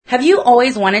Have you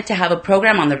always wanted to have a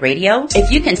program on the radio? If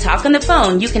you can talk on the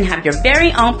phone, you can have your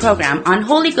very own program on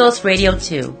Holy Ghost Radio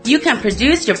too. You can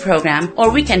produce your program,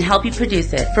 or we can help you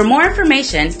produce it. For more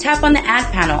information, tap on the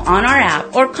ad panel on our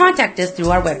app or contact us through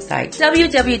our website,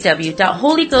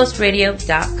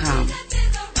 www.holyghostradio.com.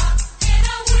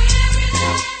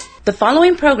 The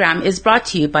following program is brought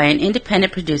to you by an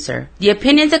independent producer. The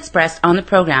opinions expressed on the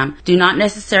program do not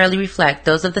necessarily reflect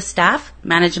those of the staff,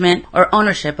 management, or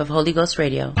ownership of Holy Ghost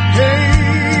Radio. The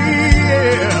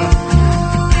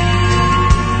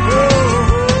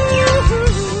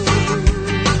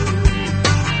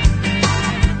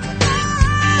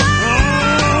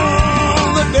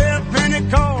day of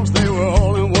Pentecost, they were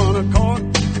all in one accord,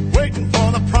 waiting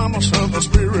for the promise of the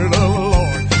Spirit of the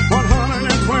Lord.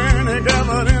 120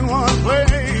 gathered in one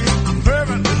place,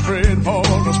 fervently prayed for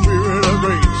the Spirit of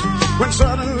grace. When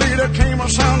suddenly there came a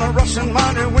sound of rushing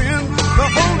mighty wind, the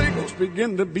Holy Ghost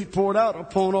began to be poured out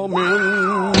upon all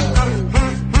men.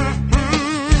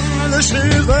 This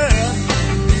is that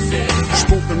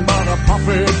spoken by the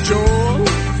prophet Joel.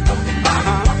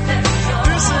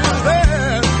 This is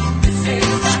that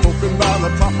spoken by the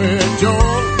prophet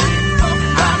Joel.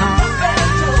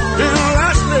 In the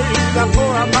last days I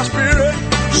pour out my Spirit,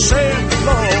 saith the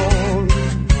Lord.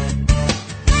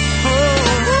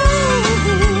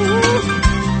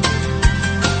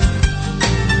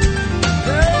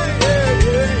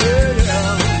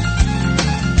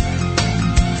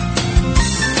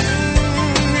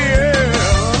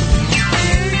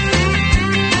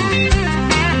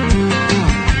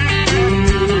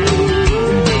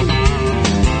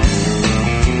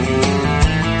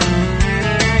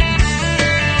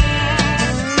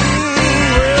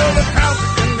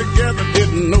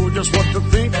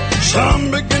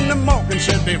 Some begin to mock and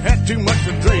said they've had too much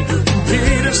to drink.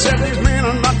 Peter said these men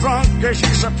are not drunk as you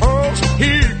suppose.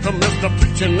 Here comes the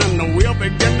preaching and the will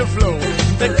begin to flow.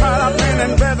 They cried out, men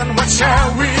and brethren, what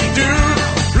shall we do?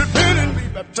 Repent and be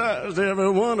baptized,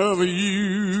 every one of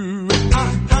you. This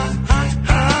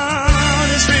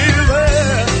is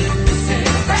that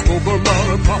spoke about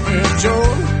the prophet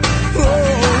Joel.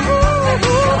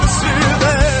 This is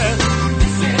that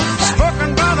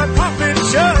spoken by the prophet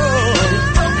Joel.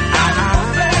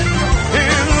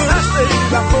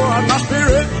 I pour out my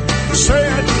Spirit,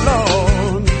 said the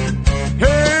Lord.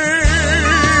 Hey,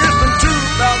 it's been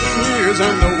 2,000 years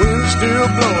and the wind's still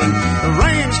blowing, the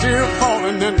rain's still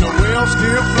falling and the well's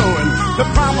still flowing. The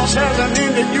promise hasn't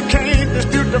ended, you can't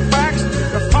dispute the facts.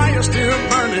 The fire's still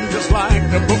burning just like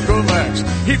the book of Acts.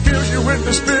 He fills you with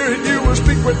the Spirit, you will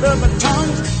speak with other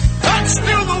tongues. That's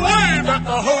still the way that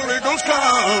the Holy Ghost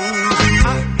comes.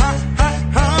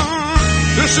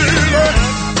 This is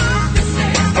it.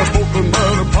 Spoken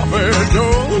by the prophet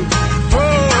Joel.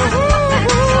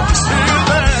 See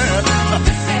that?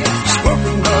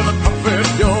 Spoken by the prophet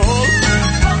Joel.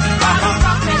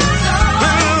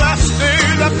 In the last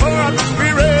days I pour out the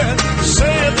Spirit,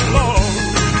 said the Lord.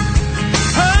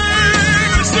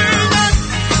 Hey, see that?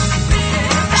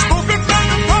 Spoken by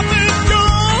the prophet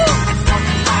Joel.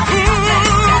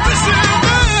 This is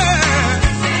that?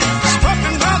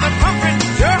 Spoken by the prophet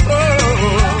Joel.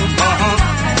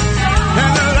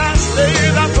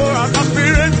 I pour out my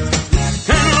Spirit. In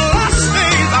the last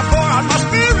days I pour out my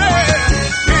Spirit.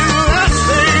 In the last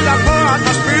days I pour out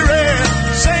my Spirit,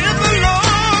 saith the Lord.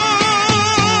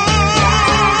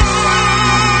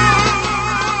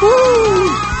 Woo.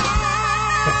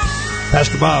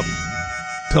 Pastor Bob,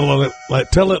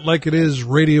 Tell It Like It Is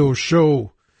radio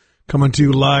show coming to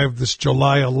you live this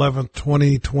July 11th,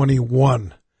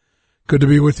 2021. Good to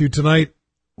be with you tonight.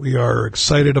 We are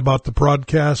excited about the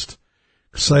broadcast.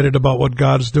 Excited about what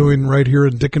God's doing right here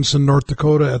in Dickinson, North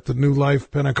Dakota at the New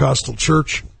Life Pentecostal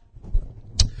Church.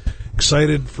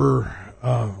 Excited for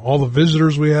all the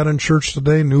visitors we had in church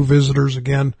today, new visitors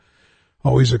again.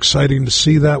 Always exciting to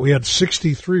see that. We had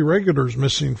 63 regulars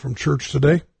missing from church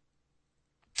today.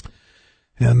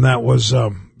 And that was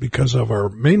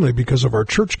mainly because of our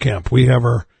church camp. We have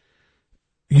our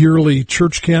yearly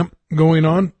church camp going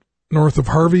on north of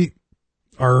Harvey.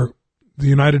 The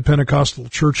United Pentecostal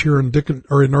Church here in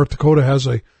North Dakota has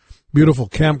a beautiful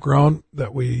campground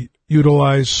that we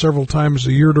utilize several times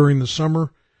a year during the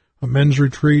summer, a men's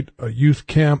retreat, a youth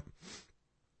camp,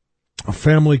 a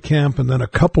family camp, and then a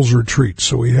couples retreat.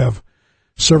 So we have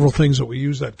several things that we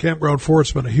use that campground for.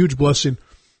 It's been a huge blessing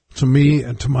to me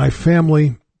and to my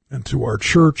family and to our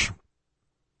church.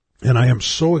 And I am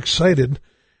so excited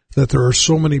that there are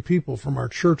so many people from our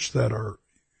church that are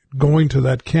going to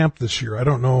that camp this year. I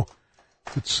don't know.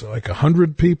 It's like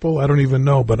 100 people. I don't even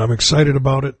know, but I'm excited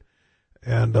about it.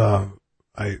 And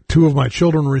Two of my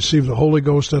children received the Holy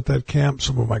Ghost at that camp.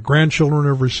 Some of my grandchildren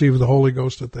have received the Holy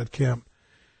Ghost at that camp.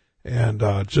 And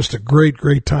just a great,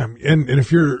 great time. And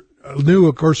if you're new,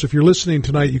 of course, if you're listening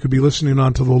tonight, you could be listening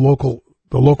on to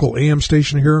the local AM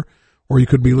station here, or you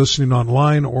could be listening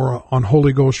online or on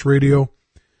Holy Ghost Radio.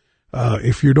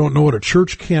 If you don't know what a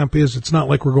church camp is, it's not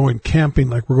like we're going camping,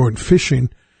 like we're going fishing,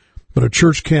 but a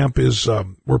church camp is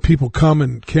where people come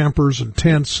in campers and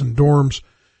tents and dorms,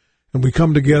 and we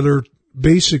come together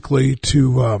basically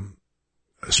to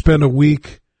spend a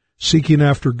week seeking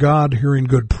after God, hearing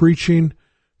good preaching,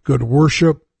 good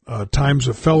worship, times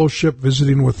of fellowship,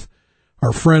 visiting with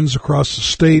our friends across the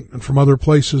state and from other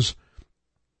places.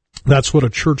 That's what a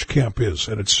church camp is,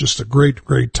 and it's just a great,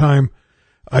 great time.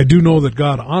 I do know that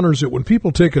God honors it when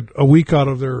people take a week out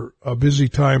of their busy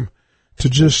time to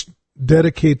just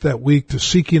dedicate that week to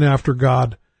seeking after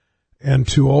God and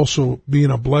to also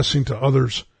being a blessing to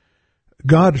others.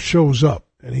 God shows up,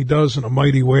 and he does in a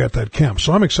mighty way at that camp.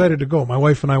 So I'm excited to go. My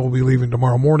wife and I will be leaving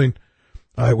tomorrow morning.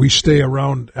 We stay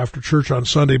around after church on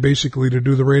Sunday basically to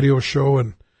do the radio show,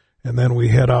 and then we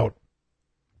head out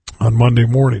on Monday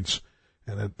mornings.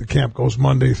 And the camp goes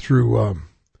Monday through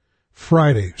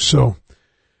Friday. So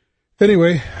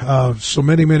anyway, so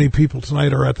many people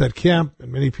tonight are at that camp,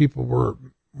 and many people were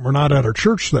not at our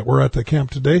church that were at the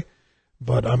camp today,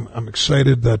 but I'm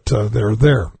excited that they're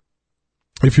there.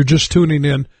 If you're just tuning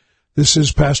in, this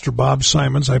is Pastor Bob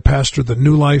Simons. I pastor the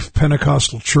New Life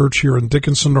Pentecostal Church here in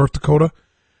Dickinson, North Dakota.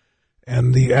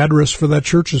 And the address for that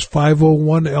church is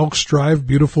 501 Elks Drive,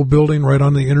 beautiful building right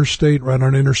on the interstate, right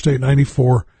on Interstate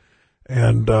 94.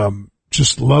 And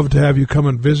just love to have you come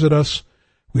and visit us.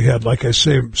 We had, like I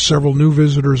say, several new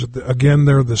visitors again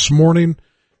there this morning.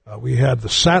 We had the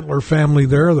Sattler family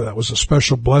there. That was a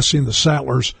special blessing. The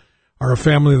Sattlers are a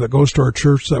family that goes to our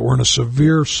church that were in a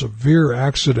severe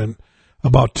accident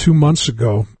about 2 months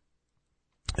ago.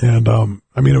 And,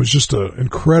 it was just an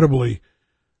incredibly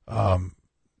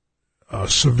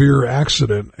severe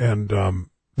accident, and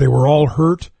they were all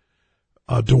hurt.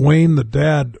 Dwayne, the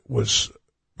dad, was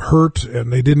hurt,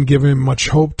 and they didn't give him much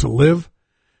hope to live.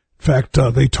 In fact,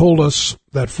 they told us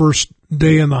that first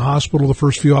day in the hospital, the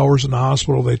first few hours in the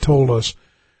hospital, they told us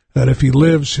that if he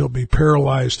lives, he'll be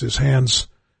paralyzed, his hands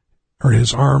or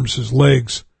his arms, his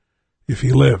legs, if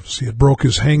he lives. He had broke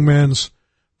his hangman's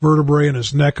vertebrae in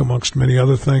his neck, amongst many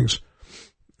other things.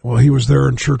 Well, he was there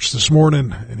in church this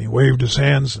morning, and he waved his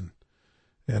hands,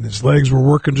 and his legs were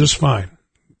working just fine.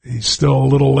 He's still a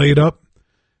little laid up,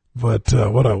 but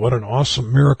what an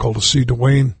awesome miracle to see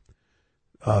Dwayne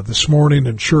this morning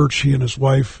in church. He and his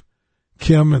wife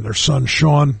Kim and their son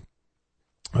Sean,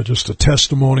 just a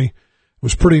testimony. It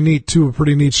was pretty neat too, a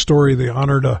pretty neat story. They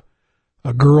honored a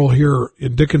girl here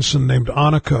in Dickinson named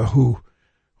Annika, who,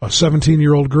 a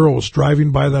 17-year-old girl, was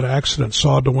driving by that accident,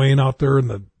 saw Dwayne out there in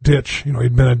the ditch.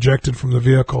 He'd been ejected from the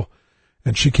vehicle,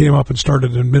 and she came up and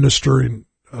started administering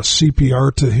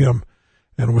CPR to him,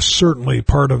 and was certainly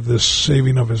part of this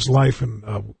saving of his life.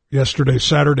 And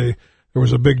Saturday, there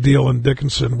was a big deal in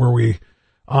Dickinson where we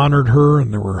honored her,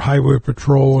 and there were highway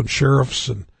patrol and sheriffs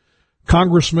and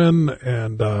congressmen,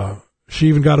 and she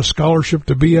even got a scholarship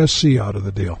to BSC out of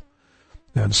the deal,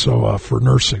 and so for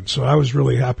nursing. So I was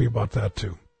really happy about that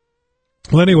too.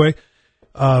 Well, anyway,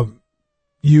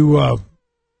 you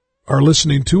are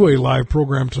listening to a live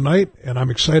program tonight, and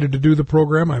I'm excited to do the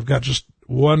program. I've got just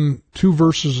 1-2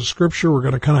 verses of Scripture. We're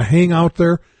going to kind of hang out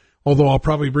there, although I'll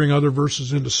probably bring other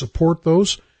verses in to support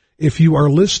those. If you are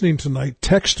listening tonight,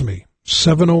 text me,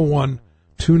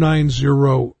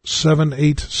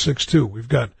 701-290-7862. We've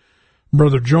got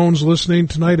Brother Jones listening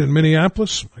tonight in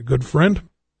Minneapolis, my good friend.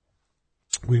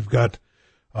 We've got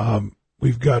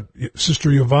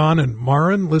Sister Yvonne and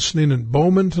Marin listening in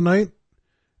Bowman tonight,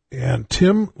 and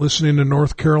Tim listening in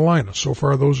North Carolina. So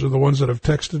far, those are the ones that have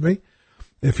texted me.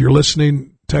 If you're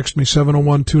listening, text me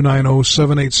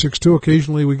 701-290-7862.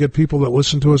 Occasionally, we get people that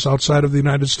listen to us outside of the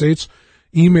United States.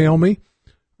 Email me,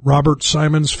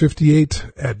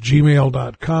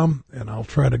 robertsimons58@gmail.com, and I'll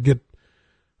try to get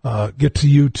to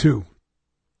you too.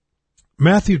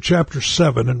 Matthew chapter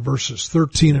 7 and verses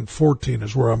 13 and 14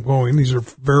 is where I'm going. These are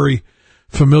very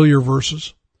familiar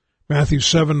verses. Matthew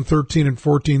 7, 13 and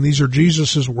 14. These are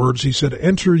Jesus' words. He said,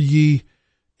 "Enter ye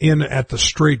in at the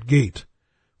strait gate.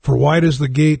 For wide is the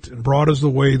gate, and broad is the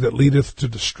way that leadeth to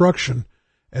destruction,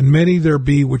 and many there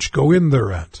be which go in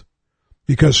thereat.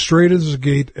 Because strait is the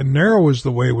gate, and narrow is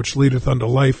the way which leadeth unto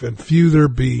life, and few there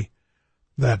be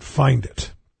that find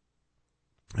it."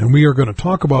 And we are going to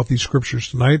talk about these scriptures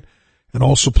tonight, and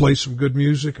also play some good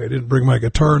music. I didn't bring my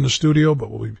guitar in the studio, but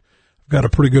we've got a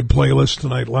pretty good playlist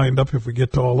tonight lined up if we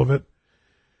get to all of it.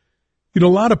 You know, a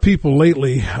lot of people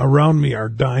lately around me are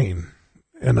dying,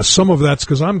 and some of that's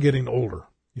because I'm getting older.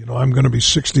 You know, I'm going to be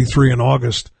 63 in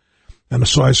August, and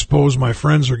so I suppose my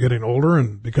friends are getting older,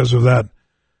 and because of that,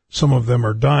 some of them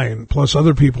are dying, plus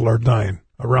other people are dying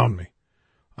around me.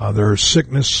 There is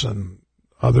sickness and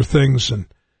other things, and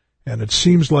it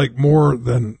seems like more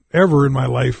than ever in my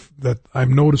life that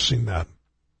I'm noticing that.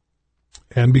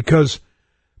 And because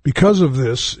of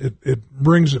this, it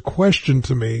brings a question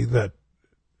to me that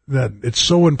it's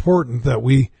so important that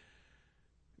we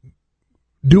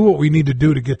do what we need to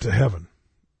do to get to heaven.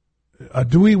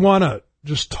 Do we want to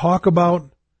just talk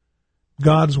about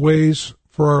God's ways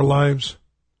for our lives?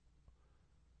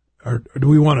 Or do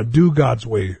we want to do God's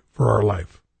way for our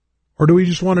life? Or do we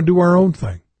just want to do our own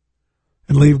thing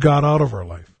and leave God out of our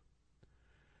life?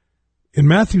 In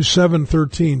Matthew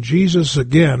 7:13, Jesus,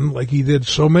 again, like he did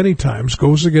so many times,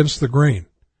 goes against the grain.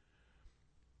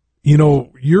 You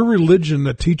know, your religion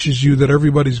that teaches you that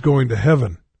everybody's going to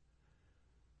heaven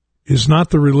is not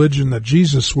the religion that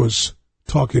Jesus was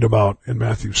talking about in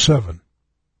Matthew 7.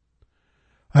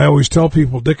 I always tell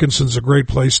people Dickinson's a great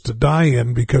place to die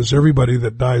in because everybody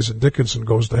that dies in Dickinson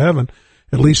goes to heaven.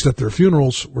 At least at their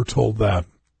funerals, we're told that.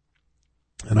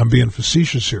 And I'm being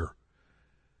facetious here.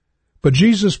 But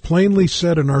Jesus plainly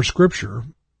said in our scripture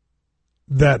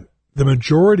that the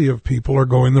majority of people are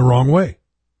going the wrong way.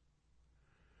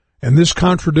 And this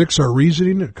contradicts our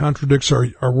reasoning. It contradicts our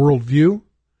worldview.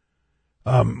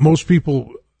 Most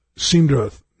people seem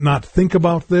to not think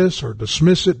about this or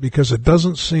dismiss it because it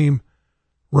doesn't seem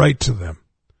right to them.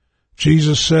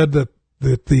 Jesus said that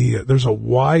there's a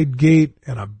wide gate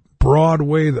and a broad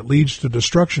way that leads to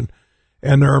destruction.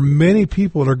 And there are many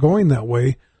people that are going that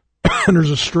way. And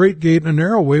there's a straight gate and a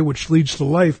narrow way which leads to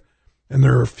life. And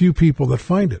there are a few people that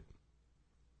find it.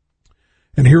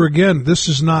 And here again, this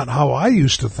is not how I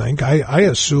used to think. I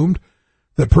assumed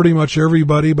that pretty much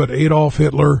everybody but Adolf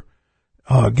Hitler,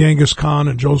 Genghis Khan,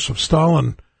 and Joseph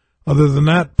Stalin, other than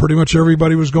that, pretty much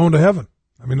everybody was going to heaven.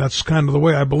 I mean, that's kind of the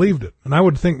way I believed it. And I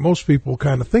would think most people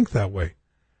kind of think that way.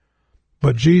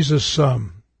 But Jesus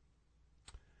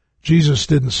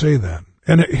didn't say that.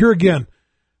 And here again,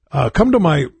 come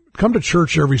to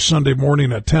church every Sunday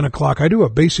morning at 10 o'clock. I do a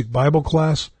basic Bible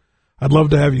class. I'd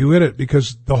love to have you in it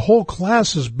because the whole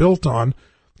class is built on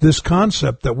this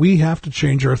concept that we have to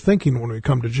change our thinking when we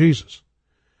come to Jesus.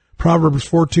 Proverbs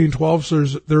 14:12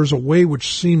 says, "There's a way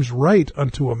which seems right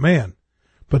unto a man,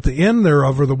 but the end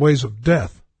thereof are the ways of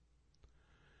death."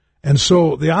 And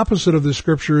so the opposite of this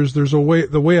scripture is the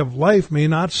way of life may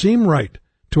not seem right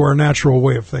to our natural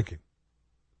way of thinking.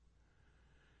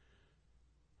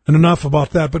 And enough about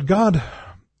that, but God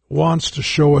wants to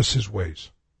show us his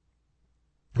ways.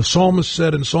 The psalmist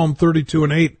said in Psalm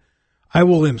 32:8, "I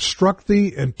will instruct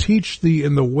thee and teach thee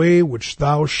in the way which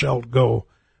thou shalt go.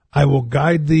 I will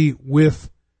guide thee with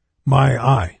my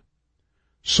eye."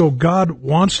 So God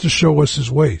wants to show us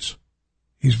his ways.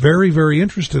 He's very, very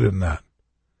interested in that.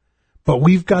 But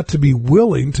we've got to be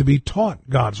willing to be taught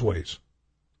God's ways.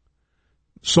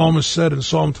 The psalmist said in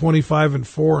Psalm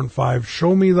 25:4 and 5,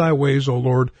 "Show me thy ways, O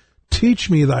Lord. Teach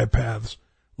me thy paths.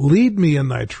 Lead me in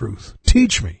thy truth.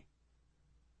 Teach me."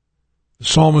 The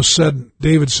psalmist said,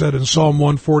 David said in Psalm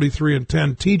 143 and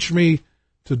 10, "Teach me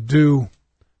to do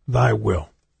thy will."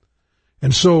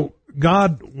 And so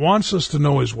God wants us to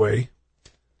know his way,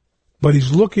 but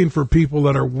he's looking for people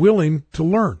that are willing to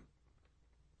learn.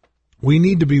 We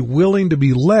need to be willing to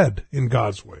be led in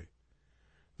God's way.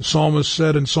 The psalmist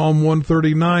said in Psalm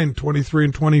 139:23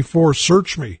 and 24,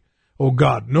 "Search me, O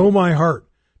God, know my heart.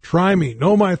 Try me,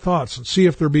 know my thoughts, and see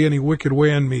if there be any wicked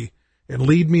way in me, and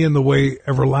lead me in the way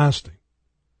everlasting."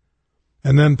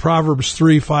 And then Proverbs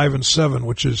 3:5 and 7,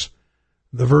 which is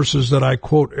the verses that I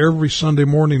quote every Sunday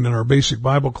morning in our basic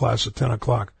Bible class at 10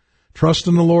 o'clock. "Trust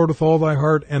in the Lord with all thy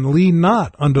heart, and lean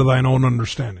not unto thine own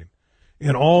understanding.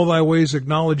 In all thy ways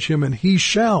acknowledge him, and he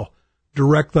shall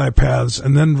direct thy paths."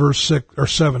 And then verse 6 or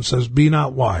 7 says, "Be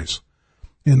not wise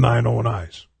in thine own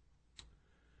eyes."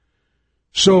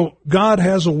 So God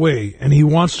has a way, and he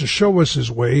wants to show us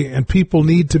his way, and people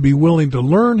need to be willing to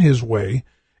learn his way.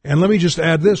 And let me just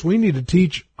add this. We need to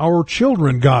teach our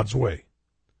children God's way.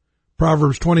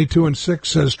 Proverbs 22:6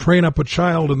 says, "Train up a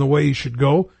child in the way he should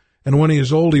go, and when he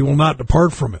is old, he will not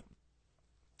depart from it."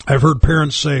 I've heard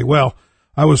parents say, "Well,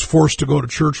 I was forced to go to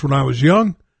church when I was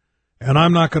young, and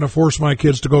I'm not going to force my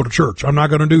kids to go to church. I'm not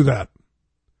going to do that."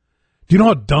 Do you know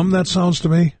how dumb that sounds to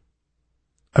me?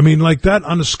 I mean, like that,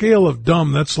 on a scale of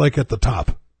dumb, that's like at the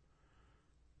top.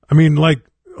 I mean, like,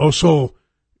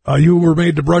 you were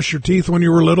made to brush your teeth when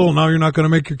you were little, and now you're not going to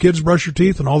make your kids brush your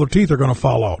teeth, and all their teeth are going to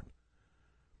fall out.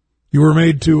 You were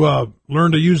made to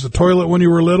learn to use the toilet when you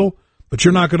were little, But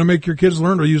you're not going to make your kids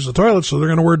learn to use the toilet, so they're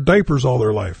going to wear diapers all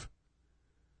their life.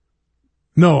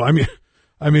 No, I mean,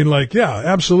 like, yeah,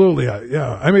 absolutely.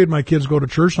 I made my kids go to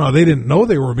church. Now, they didn't know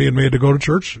they were being made to go to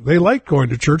church. They liked going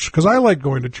to church because I liked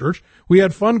going to church. We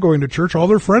had fun going to church. All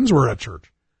their friends were at church.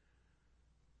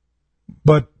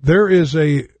 But there is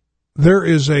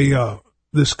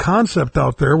this concept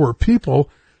out there where people,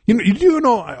 I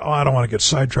don't want to get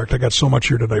sidetracked. I got so much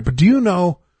here tonight, but do you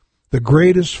know the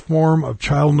greatest form of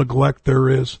child neglect there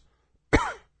is?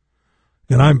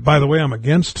 And by the way, I'm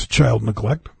against child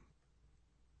neglect.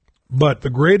 But the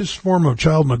greatest form of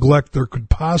child neglect there could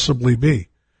possibly be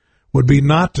would be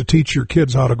not to teach your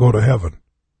kids how to go to heaven.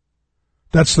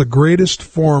 That's the greatest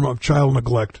form of child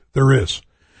neglect there is.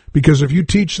 Because if you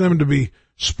teach them to be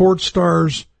sports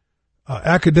stars,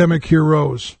 academic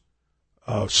heroes,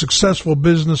 successful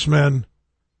businessmen,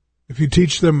 if you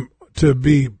teach them to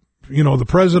be, the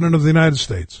president of the United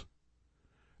States,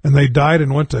 and they died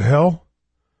and went to hell,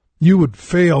 you would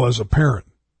fail as a parent.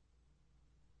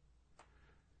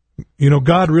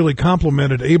 God really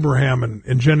complimented Abraham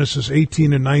in Genesis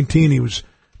 18 and 19. He was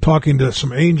talking to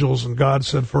some angels, and God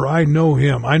said, "For I know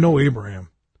him, I know Abraham.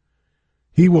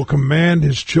 He will command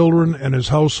his children and his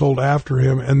household after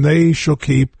him, and they shall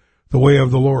keep the way of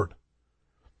the Lord."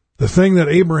 The thing that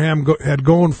Abraham had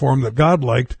going for him that God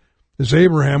liked is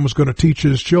Abraham was going to teach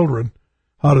his children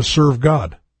how to serve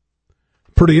God.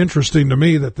 Pretty interesting to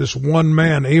me that this one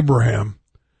man, Abraham,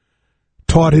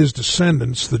 taught his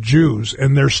descendants, the Jews,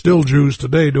 and they're still Jews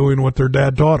today doing what their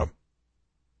dad taught them.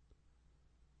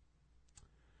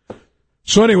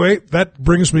 So anyway, that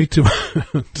brings me to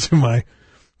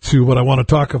to what I want to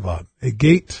talk about. A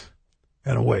gate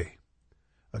and a way.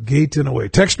 A gate and a way.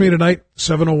 Text me tonight,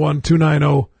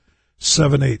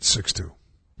 701-290-7862.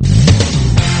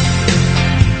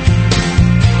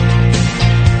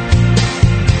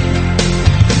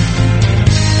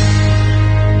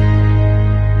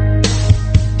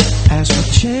 As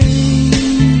for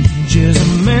change is a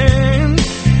man,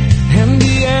 and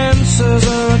the answers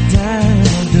are a dime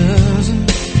a dozen.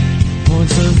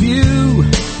 Points of view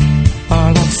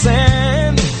are like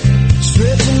sand,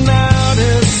 stretching out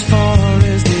as far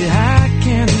as the eye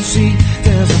can see.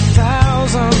 There's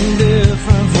 1,000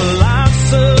 different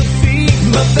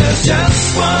philosophies, but there's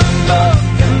just one book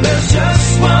and there's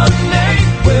just one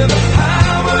name with the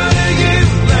power to give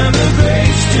and the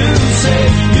grace to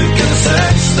save. You can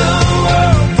search the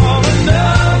world for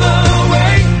another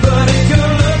way, but if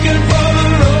you're looking for the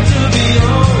road to be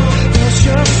on, there's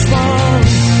just one.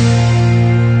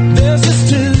 There's just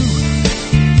too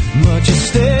much at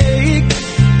stake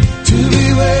to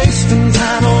be wasting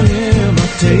time on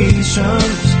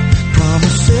imitations,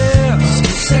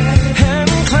 promises, and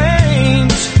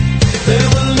claims. There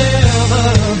will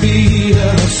never be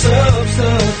a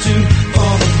substitute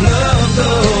for the blood,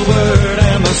 the word,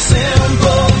 and the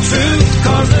simple truth.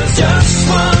 'Cause there's just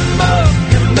one book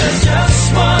and there's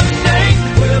just one name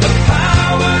with the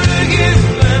power to give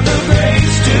and the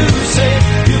grace to save.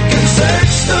 You can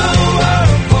search the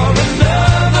world for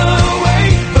another way,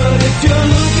 but if you're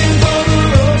looking for the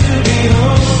road to be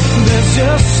home, there's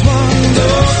just one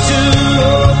door to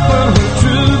open.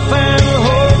 Truth and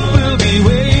hope will be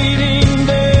waiting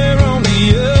there on the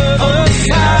other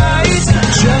side.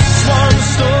 Just one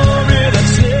story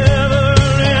that's never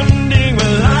ending,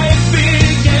 with life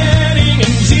beginning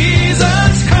in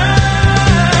Jesus Christ.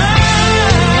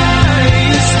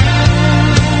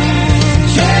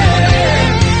 Yeah.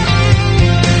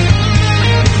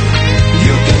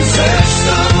 You can search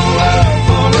the world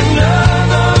for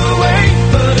another way,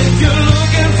 but if you're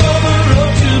looking for the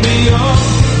road to be on,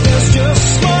 there's just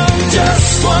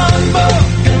one book,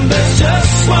 and there's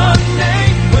just one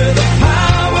name with the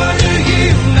power to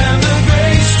heal and the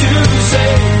grace to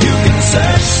save. You can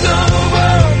search the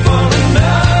world for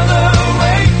another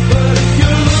way, but if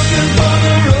you're looking for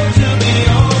the road to be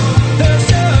on, there's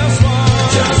just one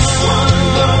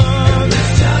book, and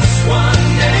there's just one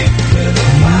name with the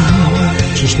power to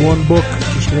Just one book,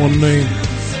 just one name.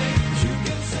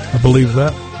 I believe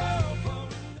that.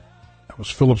 That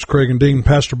was Phillips, Craig, and Dean.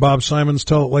 Pastor Bob Simon's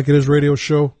Tell It Like It Is radio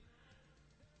show.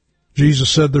 Jesus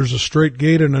said there's a straight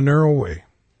gate and a narrow way.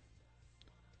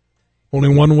 Only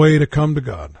one way to come to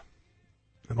God,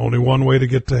 and only one way to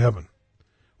get to heaven.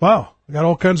 Wow, I got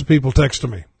all kinds of people texting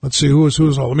me. Let's see who is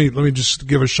all. Let me just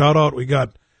give a shout out. We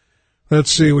got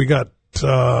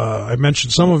I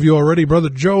mentioned some of you already. Brother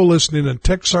Joe listening in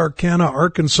Texarkana,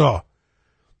 Arkansas.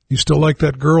 You still like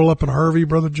that girl up in Harvey,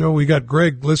 Brother Joe? We got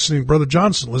Greg listening, Brother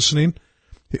Johnson listening.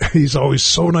 He's always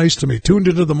so nice to me. Tuned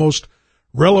into the most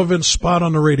relevant spot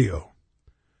on the radio.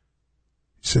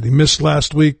 He said he missed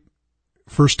last week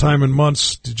First time in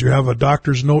months. Did you have a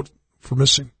doctor's note for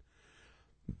missing?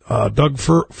 Doug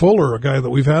Fuller, a guy that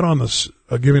we've had on this,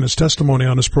 giving his testimony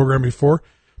on this program before.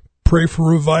 Pray for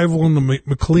revival in the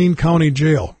McLean County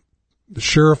Jail. The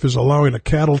sheriff is allowing a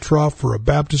cattle trough for a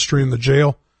baptistry in the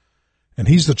jail, and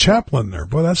he's the chaplain there.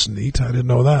 Boy, that's neat. I didn't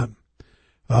know that.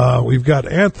 We've got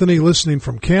Anthony listening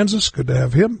from Kansas. Good to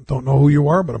have him. Don't know who you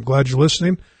are, but I'm glad you're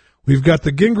listening. We've got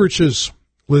the Gingriches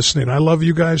listening. I love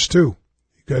you guys too.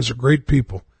 You guys are great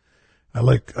people. I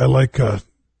like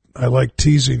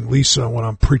teasing Lisa when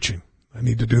I'm preaching. I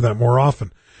need to do that more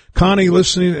often. Connie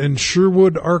listening in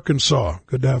Sherwood, Arkansas.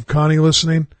 Good to have Connie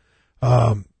listening.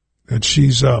 And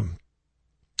she's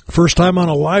first time on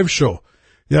a live show.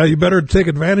 Yeah, you better take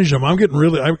advantage of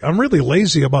them. I'm really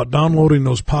lazy about downloading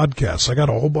those podcasts. I got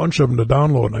a whole bunch of them to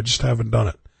download, and I just haven't done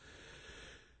it.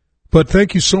 But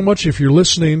thank you so much if you're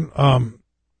listening.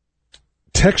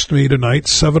 Text me tonight,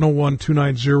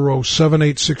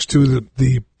 701-290-7862.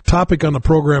 The topic on the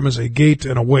program is a gate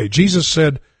and a way. Jesus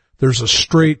said there's a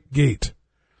straight gate.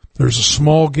 There's a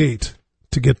small gate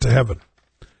to get to heaven.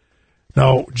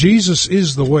 Now, Jesus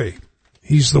is the way.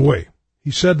 He's the way.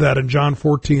 He said that in John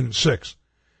 14:6.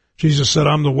 Jesus said,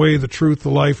 I'm the way, the truth, the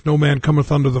life. No man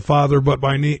cometh unto the Father but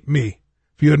by me.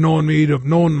 If you had known me, you'd have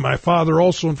known my Father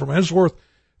also, and from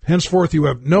henceforth you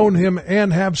have known him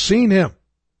and have seen him.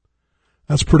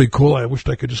 That's pretty cool. I wished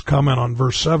I could just comment on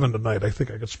verse 7 tonight. I think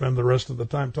I could spend the rest of the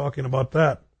time talking about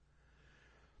that.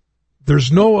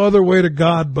 There's no other way to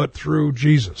God but through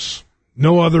Jesus.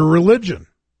 No other religion.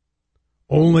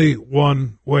 Only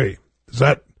one way. Does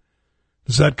that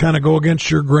kind of go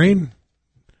against your grain?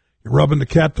 You're rubbing the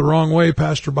cat the wrong way,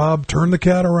 Pastor Bob. Turn the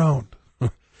cat around.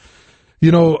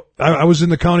 You know, I was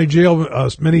in the county jail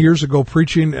many years ago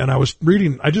preaching, and I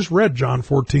just read John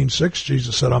 14:6.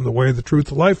 Jesus said, I'm the way, the truth,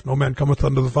 the life. No man cometh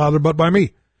unto the Father but by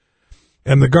me.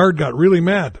 And the guard got really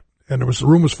mad, and the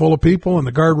room was full of people, and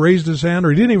the guard raised his hand, or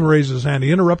he didn't even raise his hand.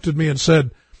 He interrupted me and said,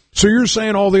 so you're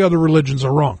saying all the other religions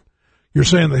are wrong. You're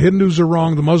saying the Hindus are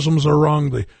wrong, the Muslims are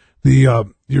wrong,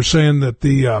 you're saying that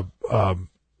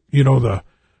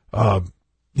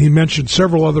he mentioned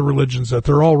several other religions that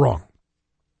they're all wrong.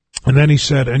 And then he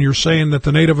said, and you're saying that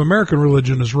the Native American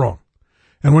religion is wrong.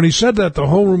 And when he said that, the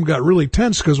whole room got really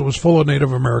tense because it was full of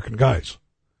Native American guys.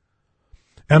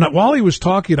 And while he was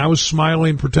talking, I was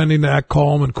smiling, pretending to act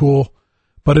calm and cool.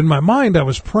 But in my mind, I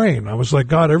was praying. I was like,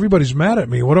 God, everybody's mad at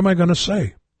me. What am I going to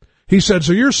say? He said,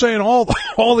 so you're saying all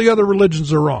the other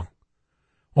religions are wrong.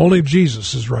 Only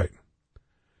Jesus is right.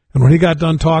 And when he got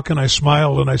done talking, I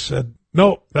smiled and I said,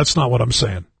 no, that's not what I'm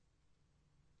saying.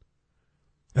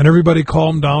 And everybody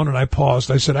calmed down, and I paused.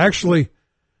 I said, actually,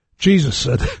 Jesus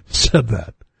said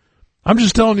that. I'm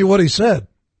just telling you what he said.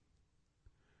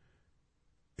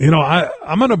 You know,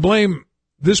 I'm going to blame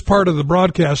this part of the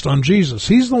broadcast on Jesus.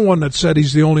 He's the one that said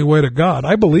he's the only way to God.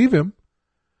 I believe him.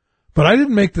 But I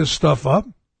didn't make this stuff up.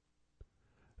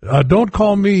 Don't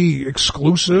call me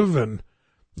exclusive, and,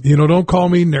 don't call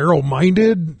me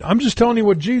narrow-minded. I'm just telling you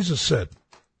what Jesus said.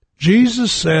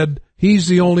 Jesus said he's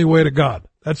the only way to God.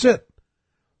 That's it.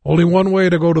 Only one way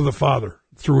to go to the Father,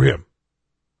 through him.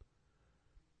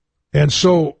 And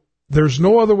so there's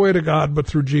no other way to God but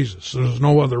through Jesus. There's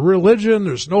no other religion.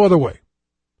 There's no other way.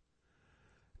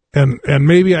 And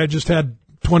maybe I just had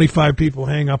 25 people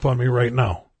hang up on me right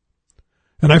now.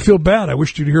 And I feel bad. I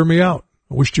wished you'd hear me out.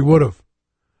 I wished you would have.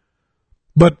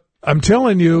 But I'm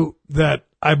telling you that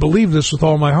I believe this with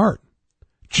all my heart.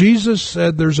 Jesus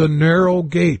said there's a narrow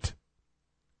gate.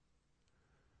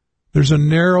 There's a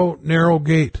narrow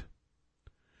gate.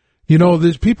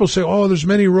 There's people say, oh, there's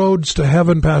many roads to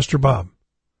heaven, Pastor Bob.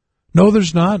 No,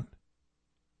 there's not.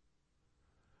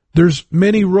 There's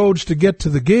many roads to get to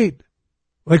the gate.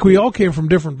 Like we all came from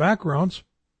different backgrounds.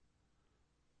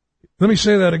 Let me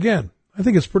say that again. I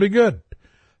think it's pretty good.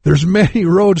 There's many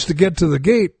roads to get to the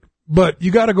gate, but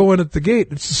you got to go in at the gate.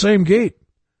 It's the same gate.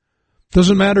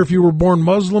 Doesn't matter if you were born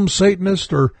Muslim,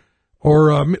 Satanist, or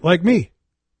like me.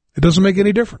 It doesn't make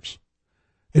any difference.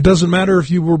 It doesn't matter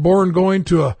if you were born going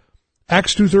to a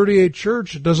Acts 2:38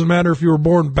 church. It doesn't matter if you were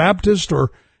born Baptist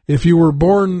or if you were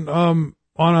born on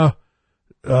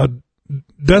a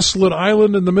desolate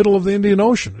island in the middle of the Indian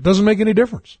Ocean. It doesn't make any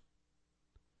difference.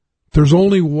 There's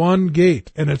only one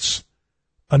gate, and it's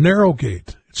a narrow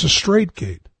gate. It's a straight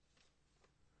gate.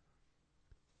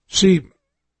 See,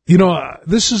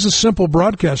 this is a simple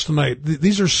broadcast tonight.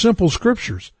 These are simple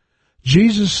scriptures.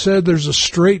 Jesus said there's a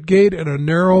straight gate and a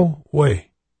narrow way.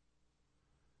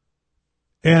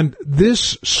 And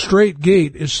this straight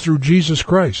gate is through Jesus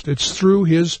Christ. It's through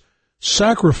his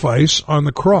sacrifice on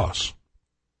the cross.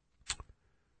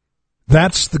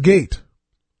 That's the gate.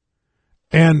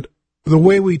 And the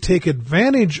way we take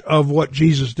advantage of what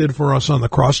Jesus did for us on the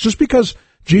cross. Just because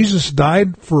Jesus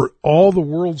died for all the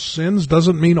world's sins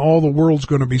doesn't mean all the world's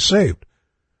going to be saved.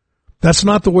 That's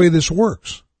not the way this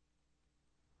works.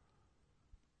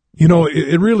 You know,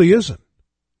 it really isn't.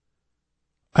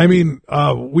 I mean,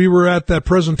 we were at that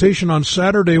presentation on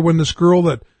Saturday when this girl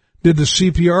that did the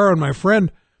CPR on my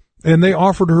friend, and they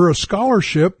offered her a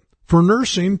scholarship for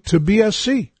nursing to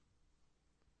BSc.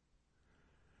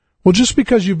 Well, just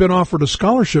because you've been offered a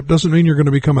scholarship doesn't mean you're going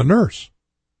to become a nurse.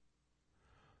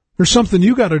 There's something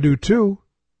you got to do too.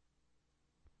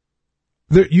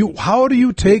 How do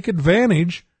you take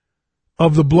advantage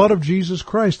of the blood of Jesus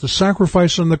Christ, the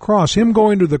sacrifice on the cross, him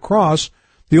going to the cross,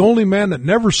 the only man that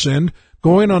never sinned,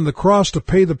 going on the cross to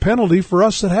pay the penalty for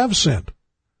us that have sinned?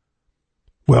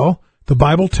 Well, the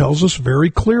Bible tells us very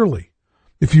clearly.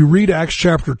 If you read Acts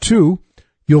chapter 2,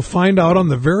 you'll find out on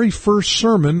the very first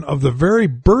sermon of the very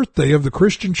birthday of the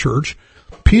Christian church,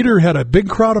 Peter had a big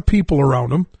crowd of people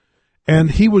around him,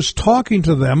 and he was talking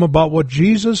to them about what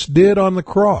Jesus did on the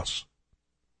cross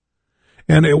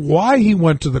and why he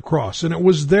went to the cross. And it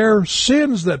was their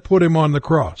sins that put him on the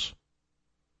cross.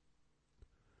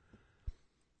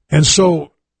 And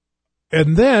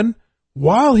then,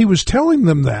 while he was telling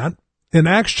them that, in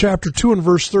Acts chapter 2 and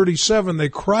verse 37, they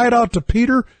cried out to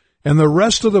Peter and the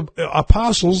rest of the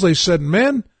apostles. They said,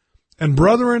 "Men and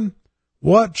brethren,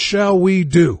 what shall we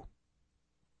do?"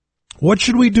 What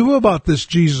should we do about this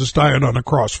Jesus dying on a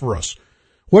cross for us?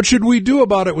 What should we do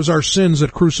about it? Was our sins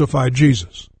that crucified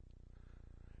Jesus.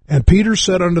 And Peter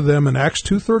said unto them in Acts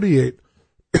 2:38,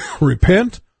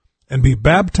 "Repent and be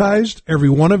baptized, every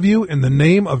one of you, in the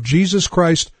name of Jesus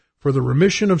Christ for the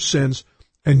remission of sins,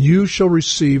 and you shall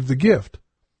receive the gift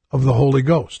of the Holy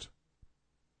Ghost."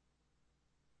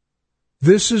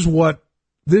 This is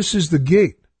the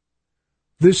gate.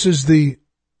 This is the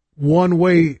one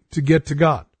way to get to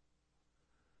God.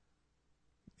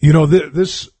 You know,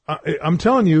 I'm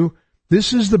telling you,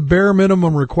 this is the bare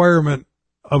minimum requirement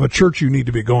of a church you need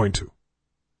to be going to.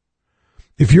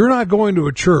 If you're not going to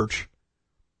a church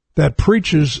that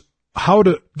preaches how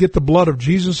to get the blood of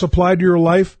Jesus applied to your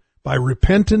life by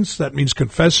repentance, that means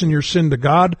confessing your sin to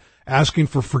God, asking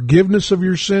for forgiveness of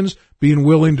your sins, being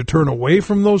willing to turn away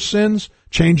from those sins,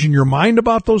 changing your mind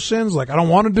about those sins, like I don't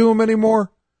want to do them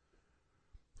anymore.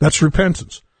 That's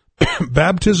repentance.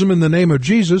 Baptism in the name of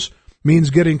Jesus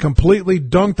means getting completely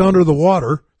dunked under the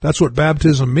water. That's what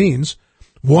baptism means.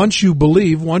 Once you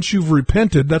believe, once you've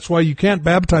repented, that's why you can't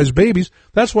baptize babies.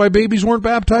 That's why babies weren't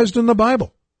baptized in the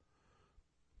Bible.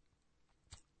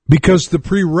 Because the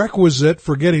prerequisite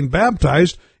for getting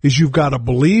baptized is you've got to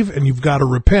believe and you've got to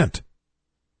repent.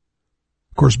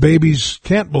 Of course, babies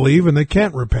can't believe and they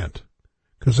can't repent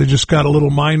because they just got a little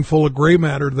mind full of gray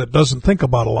matter that doesn't think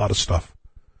about a lot of stuff.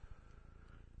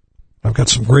 I've got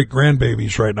some great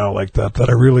grandbabies right now like that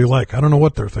I really like. I don't know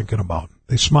what they're thinking about.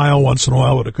 They smile once in a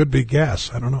while, but it could be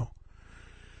gas. I don't know.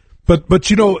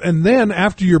 But you know, and then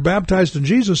after you're baptized in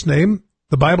Jesus' name,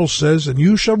 the Bible says, "And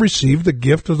you shall receive the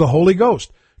gift of the Holy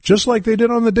Ghost," just like they did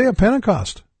on the day of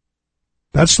Pentecost.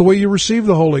 That's the way you receive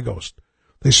the Holy Ghost.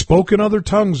 They spoke in other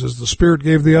tongues as the Spirit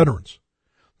gave the utterance.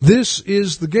 This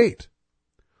is the gate.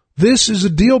 This is a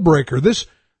deal breaker. This,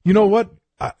 you know what?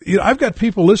 I've got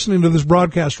people listening to this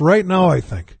broadcast right now, I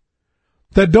think,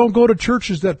 that don't go to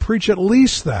churches that preach at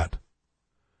least that.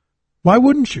 Why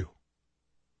wouldn't you?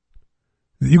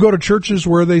 You go to churches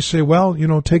where they say, well, you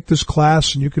know, take this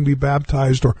class and you can be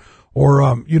baptized,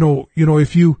 or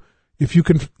if you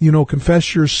can, you know,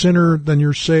 confess you're a sinner, then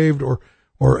you're saved, or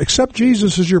accept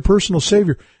Jesus as your personal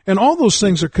Savior. And all those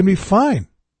things can be fine.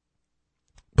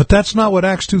 But that's not what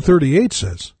Acts 2:38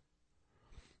 says.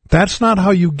 That's not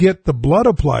how you get the blood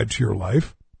applied to your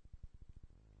life.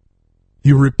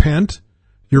 You repent,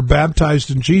 you're baptized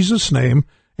in Jesus' name,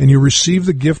 and you receive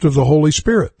the gift of the Holy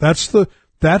Spirit. That's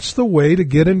the way to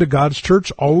get into God's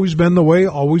church. Always been the way,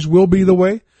 always will be the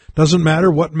way. Doesn't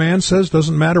matter what man says,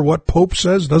 doesn't matter what Pope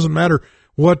says, doesn't matter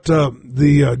what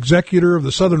the executor of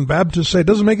the Southern Baptists say. It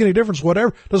doesn't make any difference,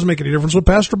 whatever. Doesn't make any difference what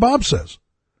Pastor Bob says.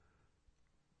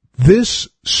 This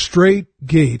straight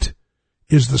gate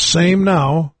is the same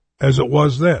now as it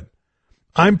was then.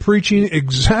 I'm preaching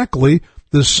exactly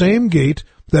the same gate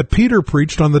that Peter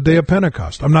preached on the day of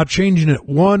Pentecost. I'm not changing it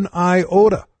one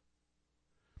iota.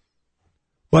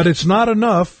 But it's not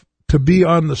enough to be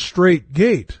on the straight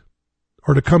gate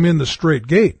or to come in the straight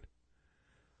gate.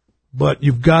 But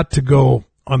you've got to go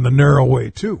on the narrow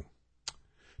way too.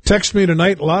 Text me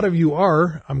tonight. A lot of you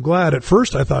are. I'm glad. At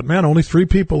first I thought, man, only 3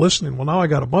 people listening. Well, now I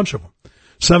got a bunch of them.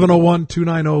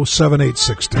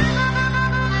 701-290-7862.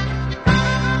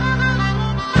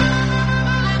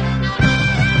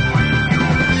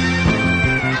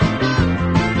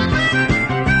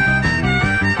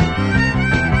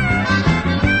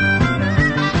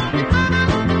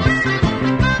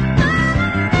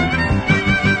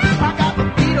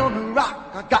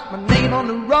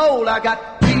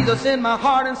 got Jesus in my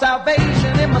heart and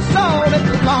salvation in my soul. It's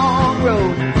a long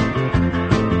road.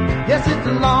 Yes, it's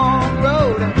a long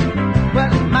road.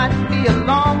 Well, it might be a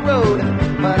long road,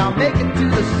 but I'll make it to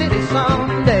the city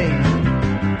someday.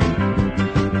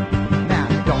 Now,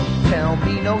 don't tell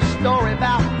me no story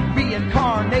about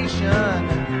reincarnation.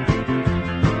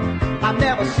 I've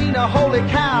never seen a holy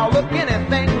cow look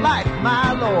anything like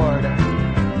my Lord.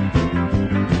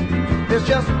 There's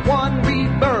just one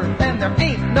rebirth and there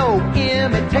ain't no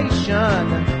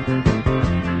imitation.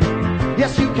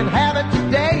 Yes, you can have it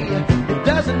today. It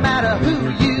doesn't matter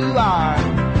who you are.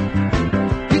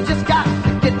 You just got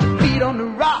to get your feet on the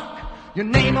rock, your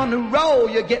name on the roll.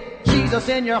 You get Jesus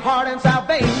in your heart and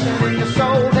salvation in your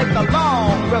soul. Take the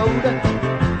long road.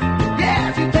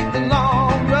 Yes, you take the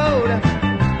long road.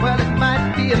 Well, it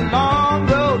might be a long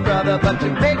road, brother, but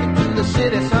you make it to the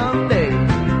city someday.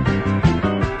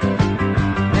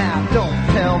 Now, don't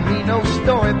tell me no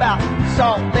story about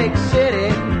Salt Lake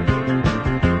City.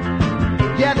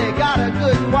 Yeah, they got a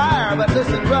good choir, but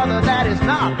listen, brother, that is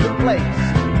not the place.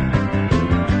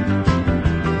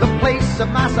 The place of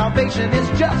my salvation is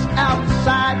just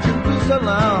outside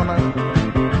Jerusalem.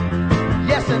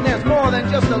 Yes, and there's more than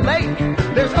just a lake.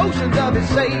 There's oceans of His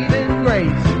saving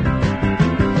grace.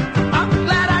 I'm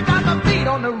glad I got my feet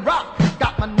on the rock,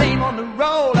 got my name on the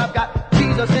roll. I've got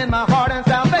Jesus in my heart and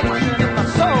salvation in my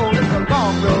soul. It's a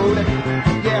long road.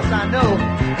 Yes, I know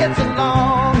it's a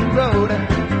long road.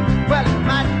 Well, it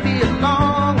might be a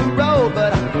long road,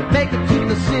 but I'll make it to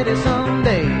the city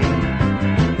someday.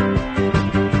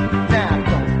 Now,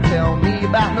 don't tell me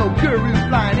about no guru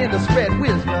flying in to spread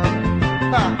wisdom.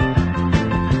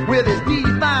 With his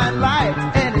divine light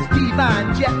and his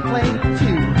divine jet plane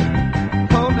too.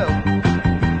 Oh no,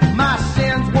 my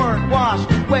sins weren't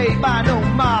washed away by no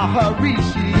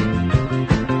Maharishi.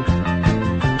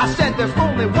 I said there's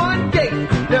only one gate,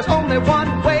 there's only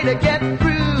one way to get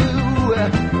through.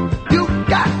 You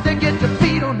got to get your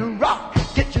feet on the rock,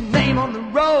 get your name on the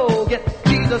roll, get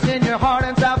Jesus in your heart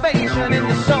and salvation in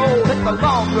your soul. It's a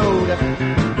long road,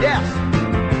 yes,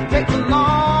 take the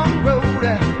long road.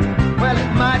 Well,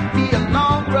 it might be a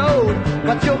long road,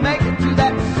 but you'll make it to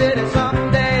that city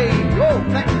someday. Oh,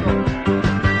 thank you.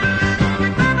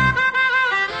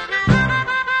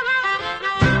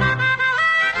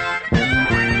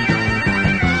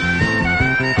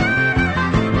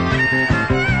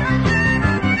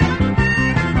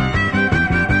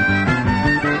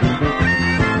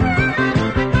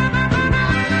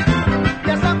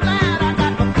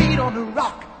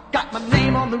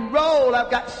 I've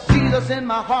got Jesus in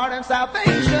my heart and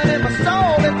salvation in my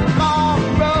soul. It's a long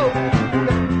road.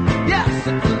 Yes,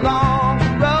 it's a long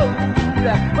road.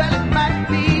 Well, it might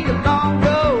be a long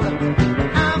road.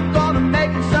 I'm gonna make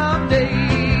it someday.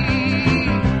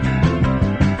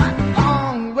 A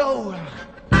long road.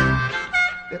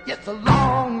 It's a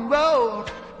long road.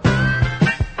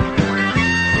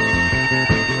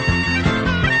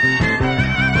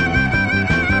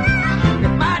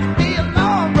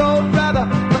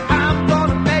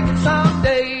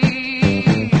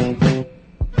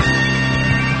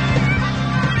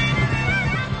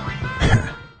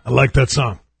 I like that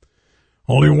song.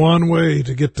 Only one way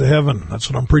to get to heaven. That's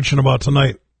what I'm preaching about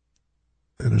tonight.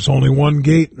 And there's only one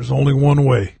gate. There's only one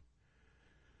way.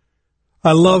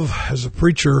 I love, as a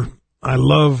preacher, I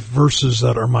love verses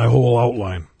that are my whole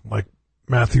outline, like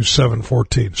Matthew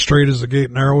 7:14. Straight is the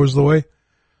gate, narrow is the way.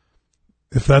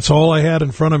 If that's all I had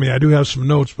in front of me, I do have some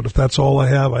notes, but if that's all I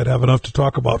have, I'd have enough to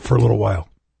talk about for a little while.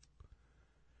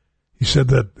 He said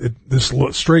that this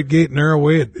straight gate, narrow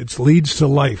way, it leads to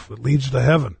life. It leads to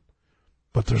heaven.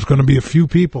 But there's going to be a few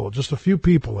people, just a few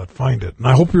people that find it. And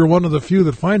I hope you're one of the few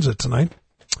that finds it tonight.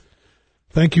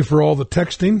 Thank you for all the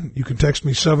texting. You can text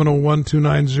me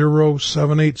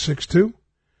 701-290-7862.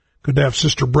 Good to have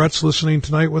Sister Brett's listening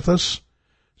tonight with us.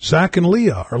 Zach and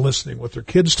Leah are listening with their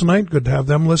kids tonight. Good to have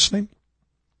them listening.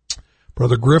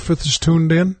 Brother Griffith is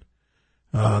tuned in.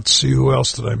 Let's see, who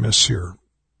else did I miss here?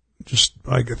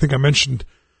 I think I mentioned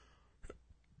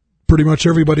pretty much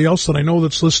everybody else that I know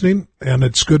that's listening, and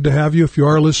it's good to have you. If you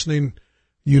are listening,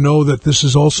 you know that this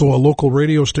is also a local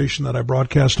radio station that I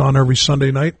broadcast on every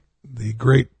Sunday night, the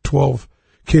great KDIX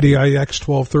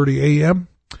 1230 AM.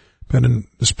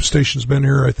 This station's been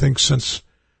here, I think, since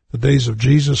the days of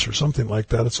Jesus or something like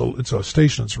that. It's a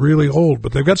station that's really old,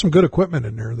 but they've got some good equipment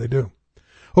in there. They do.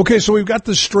 Okay, so we've got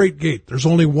this straight gate. There's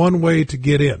only one way to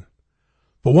get in.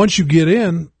 But once you get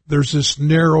in, there's this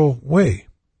narrow way.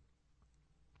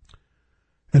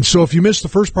 And so if you missed the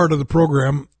first part of the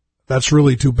program, that's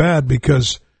really too bad,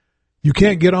 because you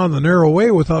can't get on the narrow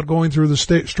way without going through the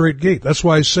straight gate. That's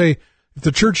why I say if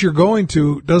the church you're going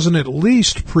to doesn't at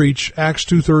least preach Acts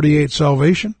 2:38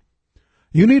 salvation,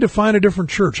 you need to find a different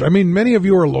church. I mean, many of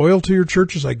you are loyal to your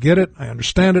churches. I get it. I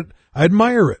understand it. I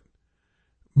admire it.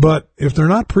 But if they're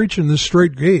not preaching this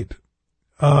straight gate,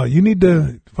 you need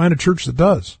to find a church that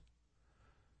does.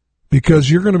 Because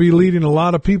you're going to be leading a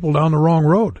lot of people down the wrong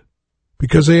road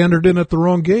because they entered in at the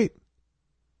wrong gate.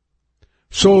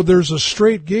 So there's a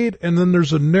straight gate and then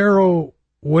there's a narrow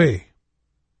way.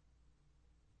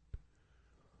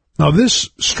 Now this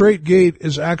straight gate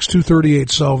is Acts 2:38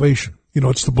 salvation. You know,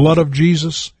 it's the blood of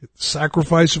Jesus, the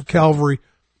sacrifice of Calvary,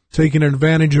 taking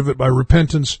advantage of it by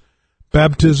repentance,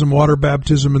 baptism, water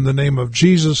baptism in the name of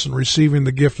Jesus, and receiving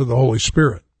the gift of the Holy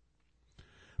Spirit.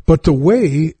 But the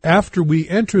way after we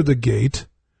enter the gate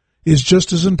is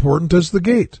just as important as the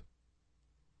gate.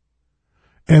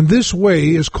 And this way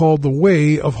is called the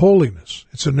way of holiness.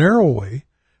 It's a narrow way.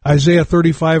 Isaiah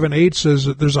 35:8 says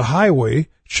that there's a highway,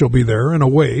 shall be there, and a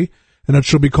way, and it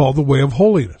shall be called the way of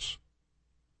holiness.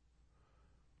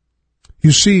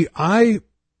 You see, I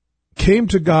came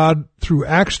to God through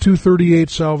Acts 2:38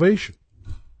 salvation.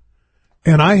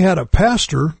 And I had a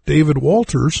pastor, David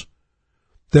Walters,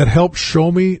 that helped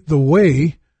show me the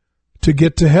way to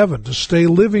get to heaven, to stay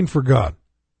living for God.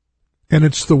 And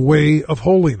it's the way of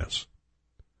holiness.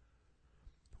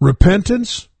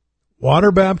 Repentance,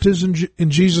 water baptism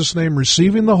in Jesus' name,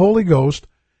 receiving the Holy Ghost,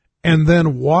 and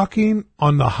then walking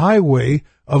on the highway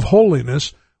of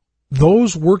holiness.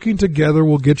 Those working together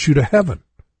will get you to heaven.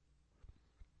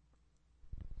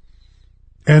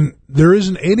 And there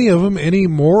isn't any of them any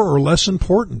more or less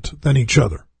important than each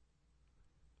other.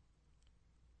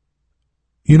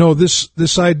 You know,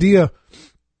 this idea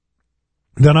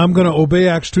that I'm going to obey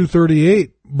Acts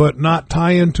 2:38 but not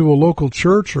tie into a local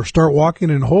church or start walking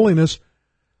in holiness,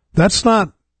 that's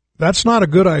not a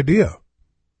good idea.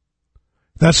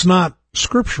 That's not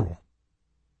scriptural.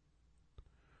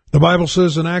 The Bible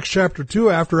says in Acts chapter 2,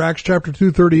 after Acts chapter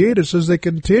 2:38, it says they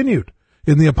continued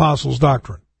in the apostles'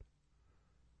 doctrine.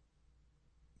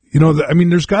 You know, I mean,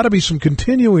 there's got to be some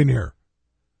continuing here.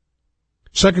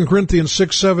 2 Corinthians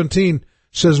 6:17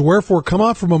 says, "Wherefore come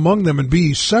out from among them and be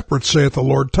ye separate, saith the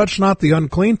Lord. Touch not the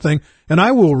unclean thing, and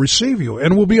I will receive you,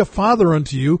 and will be a father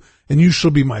unto you, and you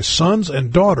shall be my sons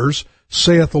and daughters,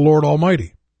 saith the Lord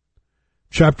Almighty."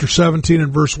 Chapter 17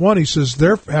 and verse 1, he says,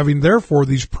 "Having therefore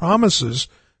these promises,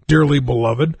 dearly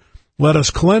beloved, let us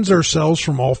cleanse ourselves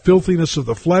from all filthiness of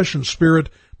the flesh and spirit,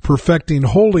 perfecting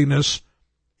holiness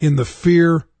in the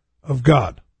fear of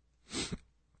God."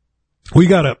 We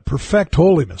got to perfect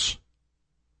holiness.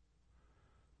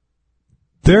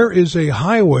 There is a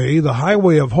highway, the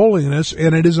highway of holiness,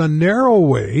 and it is a narrow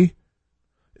way.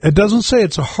 It doesn't say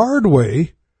it's a hard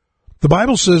way. The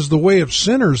Bible says the way of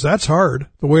sinners, that's hard.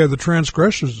 The way of the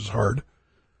transgressors is hard.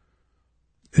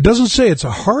 It doesn't say it's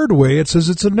a hard way. It says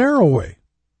it's a narrow way.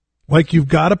 Like you've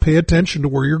got to pay attention to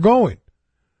where you're going.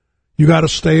 You got to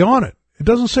stay on it. It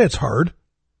doesn't say it's hard.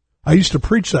 I used to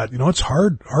preach that. You know, it's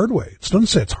hard way. It doesn't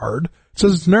say it's hard. It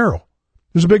says it's narrow.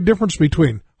 There's a big difference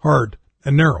between hard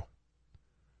and narrow.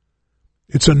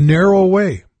 It's a narrow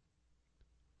way.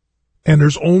 And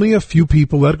there's only a few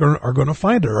people that are going to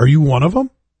find it. Are you one of them?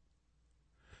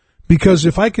 Because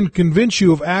if I can convince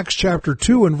you of Acts chapter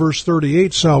 2 and verse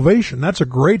 38 salvation, that's a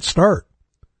great start.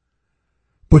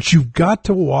 But you've got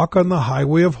to walk on the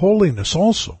highway of holiness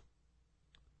also.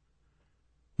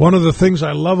 One of the things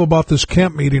I love about this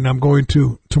camp meeting I'm going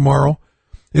to tomorrow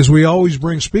is we always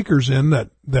bring speakers in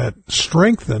that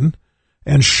strengthen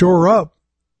and shore up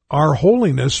our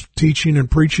holiness teaching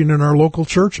and preaching in our local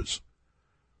churches.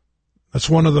 That's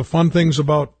one of the fun things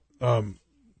about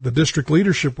the district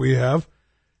leadership we have,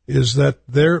 is that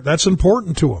that's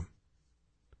important to them,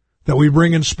 that we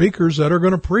bring in speakers that are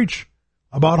going to preach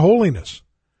about holiness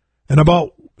and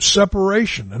about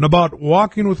separation and about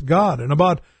walking with God and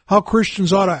about how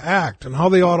Christians ought to act and how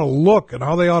they ought to look and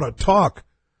how they ought to talk,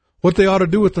 what they ought to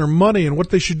do with their money and what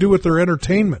they should do with their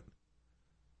entertainment.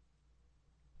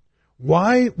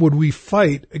 Why would we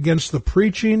fight against the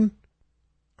preaching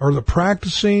or the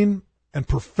practicing and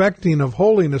perfecting of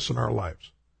holiness in our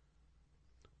lives?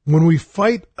 When we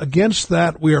fight against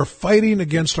that, we are fighting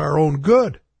against our own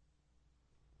good.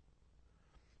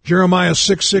 Jeremiah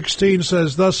 6:16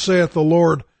 says, "Thus saith the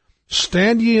Lord,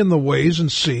 stand ye in the ways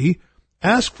and see,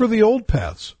 ask for the old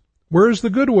paths. Where is the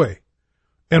good way?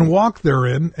 And walk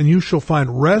therein, and you shall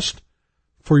find rest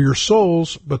for your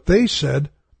souls. But they said,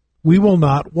 we will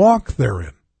not walk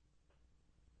therein."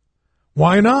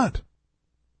 Why not?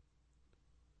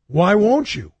 Why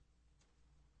won't you?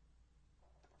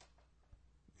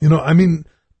 You know, I mean,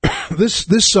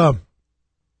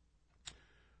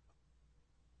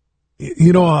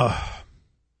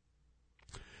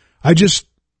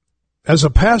 as a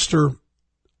pastor,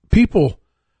 people,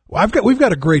 we've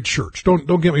got a great church.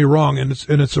 Don't get me wrong. And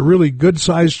it's a really good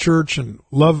sized church and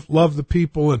love the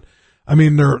people. And I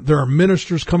mean, there are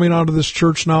ministers coming out of this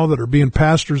church now that are being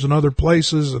pastors in other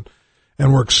places,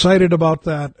 and we're excited about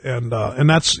that. And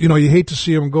that's, you hate to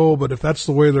see them go, but if that's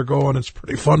the way they're going, it's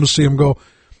pretty fun to see them go.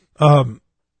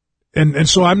 And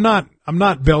so I'm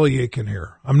not belly aching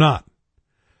here. I'm not.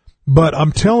 But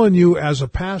I'm telling you, as a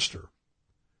pastor,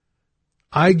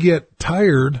 I get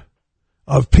tired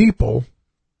of people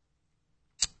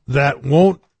that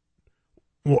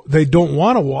they don't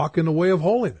want to walk in the way of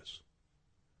holiness.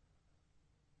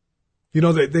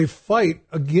 They fight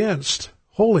against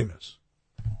holiness,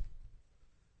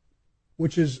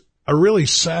 which is a really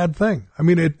sad thing. I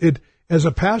mean, it as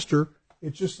a pastor,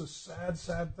 it's just a sad,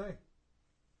 sad thing.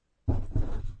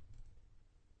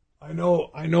 I know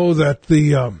that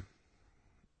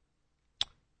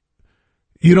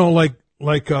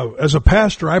as a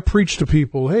pastor, I preach to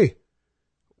people, hey,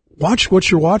 watch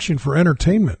what you're watching for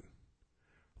entertainment.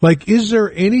 Like, is there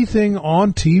anything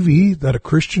on TV that a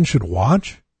Christian should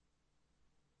watch?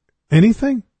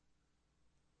 Anything?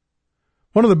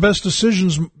 One of the best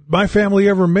decisions my family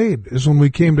ever made is when we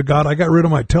came to God, I got rid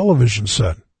of my television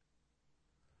set.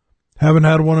 Haven't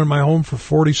had one in my home for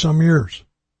 40-some years.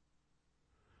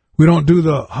 We don't do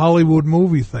the Hollywood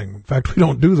movie thing. In fact, we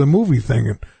don't do the movie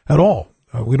thing at all.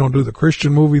 We don't do the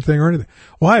Christian movie thing or anything.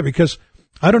 Why? Because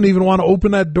I don't even want to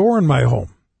open that door in my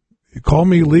home. You call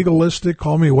me legalistic,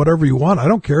 call me whatever you want. I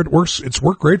don't care. It works. It's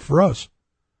worked great for us.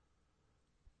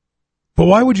 But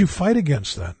why would you fight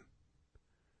against that?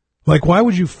 Like, why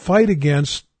would you fight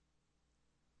against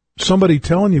somebody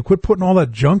telling you, quit putting all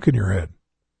that junk in your head?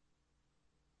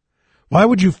 Why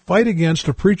would you fight against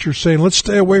a preacher saying, let's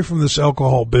stay away from this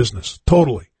alcohol business?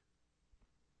 Totally.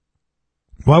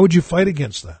 Why would you fight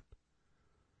against that?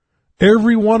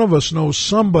 Every one of us knows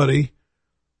somebody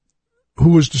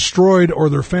who was destroyed or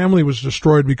their family was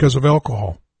destroyed because of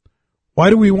alcohol. Why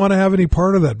do we want to have any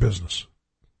part of that business?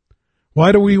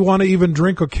 Why do we want to even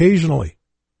drink occasionally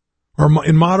or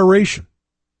in moderation?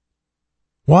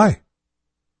 Why?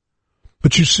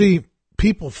 But you see,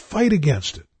 people fight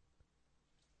against it.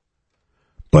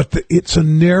 But it's a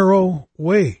narrow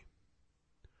way.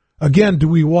 Again, do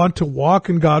we want to walk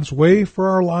in God's way for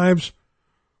our lives,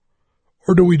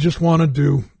 or do we just want to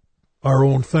do our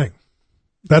own thing?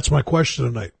 That's my question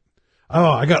tonight.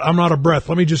 I'm out of breath.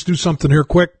 Let me just do something here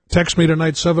quick. Text me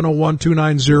tonight,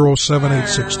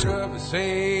 701-290-7862. The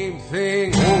same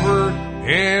thing over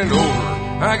and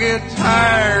over. I get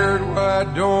tired. Why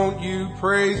don't you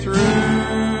pray through?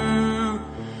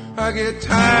 I get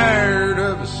tired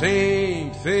of the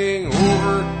same thing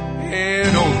over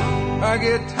and over. I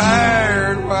get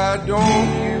tired. Why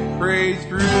don't you pray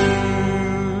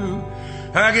through?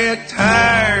 I get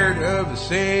tired of the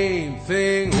same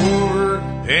thing over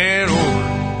and over.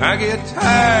 I get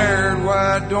tired,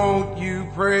 why don't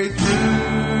you pray through?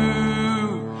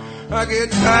 I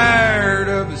get tired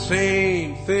of the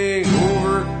same thing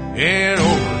over and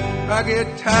over. I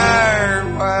get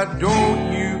tired, why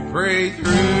don't you pray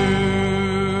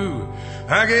through?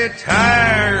 I get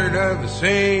tired of the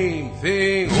same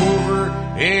thing over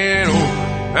and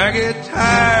over. I get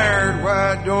tired,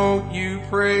 why don't you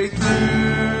pray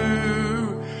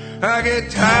through? I get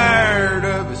tired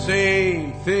of the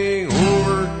same thing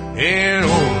over and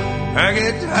over. I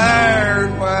get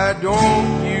tired, why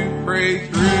don't you pray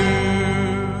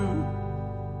through?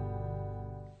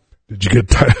 Did you get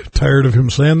tired of him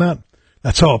saying that?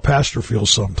 That's how a pastor feels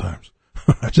sometimes.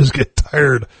 I just get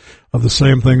tired of the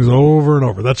same things over and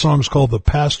over. That song's called The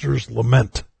Pastor's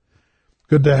Lament.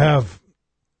 Good to have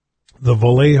the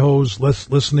Vallejos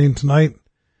listening tonight,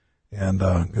 and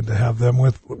good to have them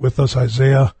with us.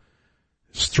 Isaiah,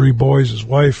 his 3 boys, his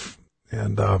wife,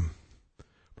 and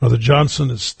Brother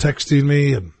Johnson is texting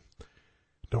me, and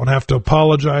don't have to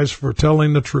apologize for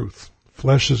telling the truth.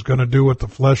 Flesh is going to do what the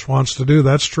flesh wants to do.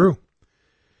 That's true.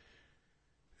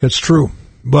 It's true,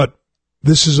 but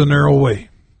this is a narrow way.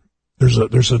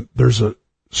 There's a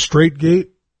straight gate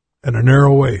and a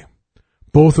narrow way.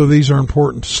 Both of these are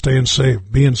important to staying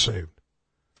saved, being saved.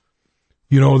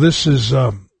 This is,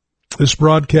 this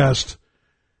broadcast,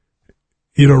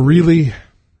 really,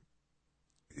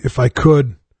 if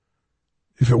it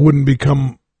wouldn't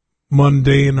become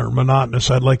mundane or monotonous,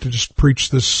 I'd like to just preach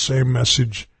this same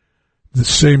message, the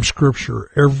same scripture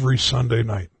every Sunday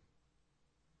night.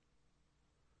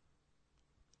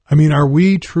 I mean, are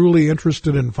we truly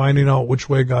interested in finding out which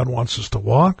way God wants us to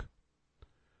walk?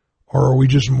 Or are we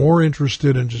just more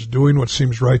interested in just doing what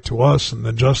seems right to us and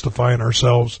then justifying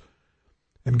ourselves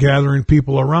and gathering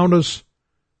people around us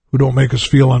who don't make us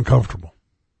feel uncomfortable.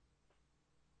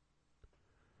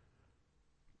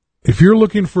 If you're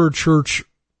looking for a church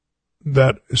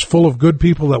that is full of good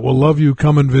people that will love you,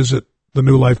 come and visit the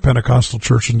New Life Pentecostal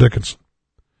Church in Dickinson.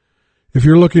 If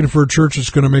you're looking for a church that's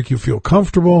going to make you feel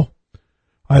comfortable,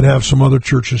 I'd have some other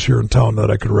churches here in town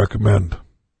that I could recommend.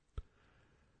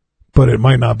 But it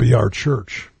might not be our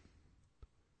church.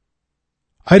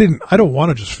 I don't want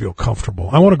to just feel comfortable.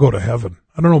 I want to go to heaven.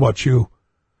 I don't know about you.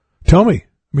 Tell me.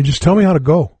 Just tell me how to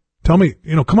go. Tell me,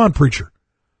 come on, preacher.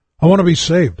 I want to be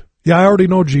saved. Yeah, I already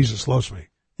know Jesus loves me.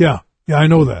 Yeah, I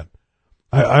know that.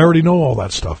 I already know all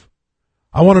that stuff.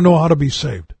 I want to know how to be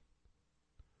saved.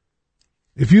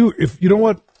 If you know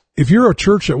what, if you're a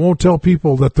church that won't tell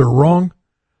people that they're wrong,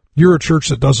 you're a church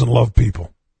that doesn't love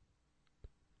people.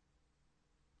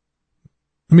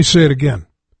 Let me say it again.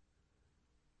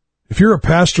 If you're a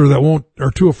pastor that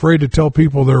are too afraid to tell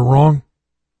people they're wrong,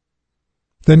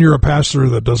 then you're a pastor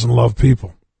that doesn't love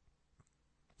people.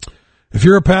 If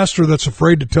you're a pastor that's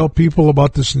afraid to tell people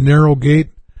about this narrow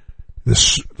gate,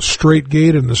 this straight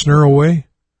gate and this narrow way,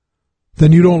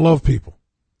 then you don't love people.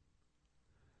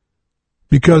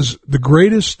 Because the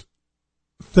greatest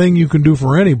thing you can do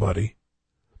for anybody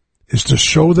is to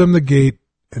show them the gate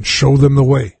and show them the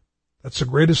way. That's the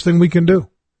greatest thing we can do.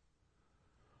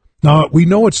 Now, we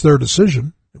know it's their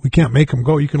decision. We can't make them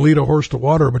go. You can lead a horse to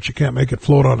water, but you can't make it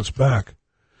float on its back.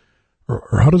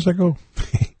 Or how does that go?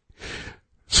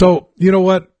 So, you know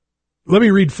what? Let me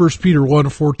read 1 Peter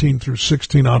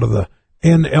 1:14-16 out of the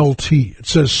NLT. It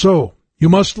says, "So, you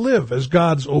must live as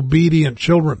God's obedient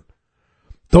children.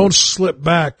 Don't slip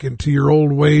back into your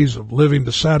old ways of living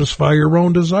to satisfy your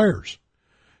own desires.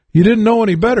 You didn't know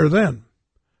any better then,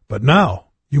 but now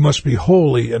you must be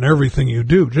holy in everything you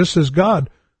do, just as God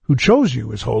who chose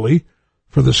you is holy.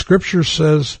 For the scripture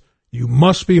says, you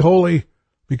must be holy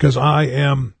because I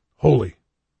am holy."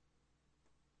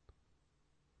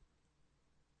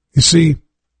 You see,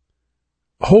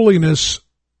 holiness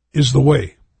is the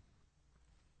way.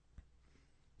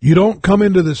 You don't come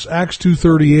into this Acts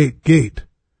 2:38 gate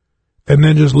and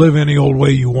then just live any old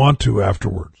way you want to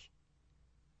afterwards.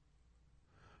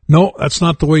 No, that's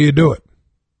not the way you do it.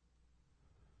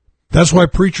 That's why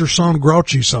preachers sound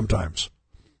grouchy sometimes.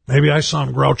 Maybe I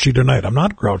sound grouchy tonight. I'm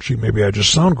not grouchy. Maybe I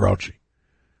just sound grouchy.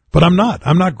 But I'm not.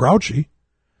 I'm not grouchy.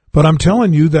 But I'm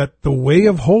telling you that the way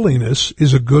of holiness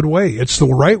is a good way. It's the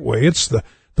right way. It's the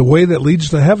way that leads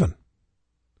to heaven.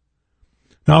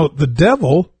 Now, the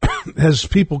devil has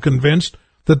people convinced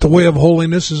that the way of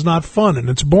holiness is not fun and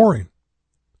it's boring.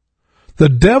 The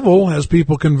devil has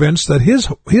people convinced that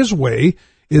his way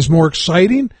is more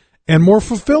exciting and more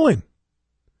fulfilling.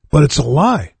 But it's a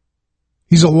lie.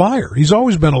 He's a liar. He's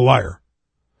always been a liar.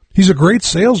 He's a great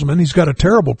salesman. He's got a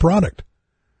terrible product.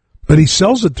 But he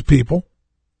sells it to people.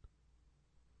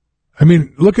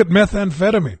 Look at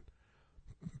methamphetamine.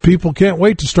 People can't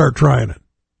wait to start trying it.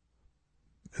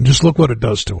 And just look what it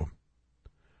does to them.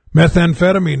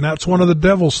 Methamphetamine, that's one of the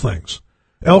devil's things.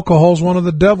 Alcohol's one of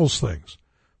the devil's things.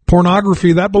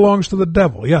 Pornography, that belongs to the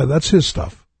devil. Yeah, that's his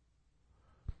stuff.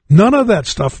 None of that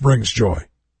stuff brings joy.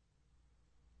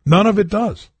 None of it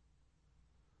does.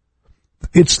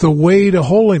 It's the way to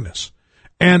holiness.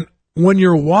 And when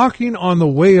you're walking on the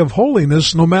way of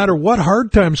holiness, no matter what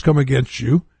hard times come against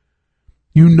you,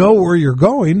 you know where you're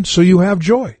going, so you have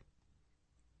joy.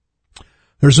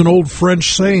 There's an old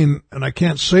French saying, and I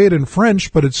can't say it in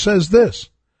French, but it says this: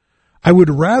 I would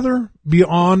rather be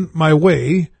on my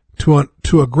way to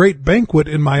a great banquet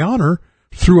in my honor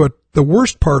through the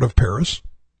worst part of Paris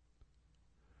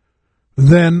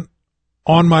than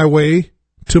on my way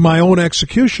to my own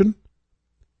execution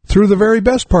through the very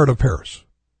best part of Paris.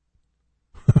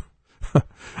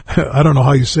 I don't know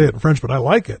how you say it in French, but I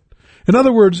like it. In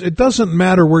other words, it doesn't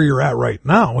matter where you're at right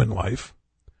now in life,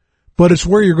 but it's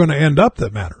where you're going to end up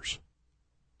that matters.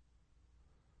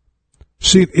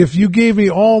 See, if you gave me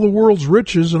all the world's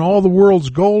riches and all the world's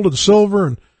gold and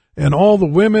silver and all the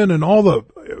women and all the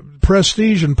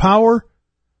prestige and power,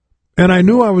 and I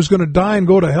knew I was going to die and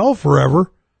go to hell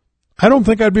forever, I don't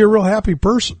think I'd be a real happy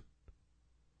person.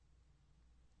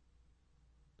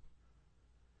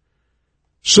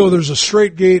 So there's a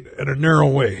straight gate and a narrow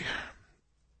way.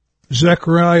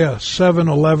 Zechariah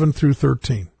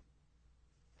 7:11-13.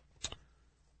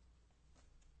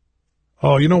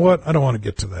 Oh, you know what? I don't want to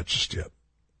get to that just yet.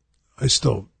 I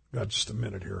still got just a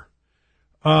minute here.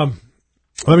 Let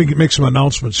me make some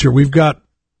announcements here. We've got,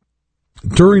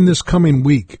 during this coming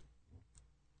week,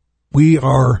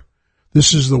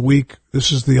 this is the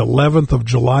 11th of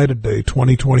July today,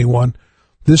 2021.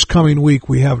 This coming week,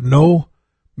 we have no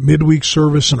midweek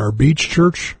service in our beach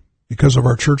church because of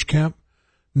our church camp.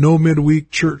 no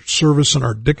midweek church service in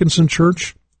our Dickinson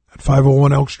church at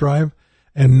 501 Elks Drive,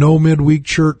 and no midweek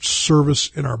church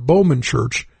service in our Bowman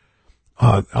church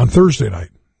on Thursday night.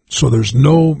 So there's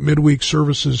no midweek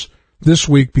services this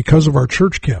week because of our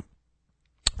church camp.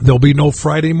 There'll be no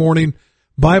Friday morning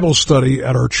Bible study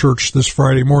at our church this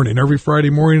Friday morning. Every Friday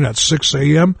morning at 6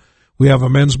 a.m., we have a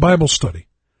men's Bible study.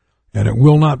 And it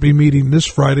will not be meeting this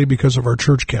Friday because of our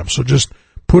church camp. So just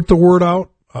put the word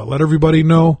out. Let everybody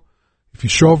know. If you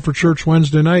show up for church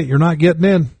Wednesday night, you're not getting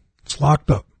in. It's locked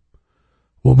up.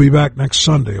 We'll be back next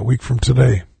Sunday, a week from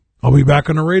today. I'll be back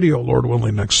on the radio, Lord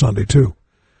willing, next Sunday too.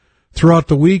 Throughout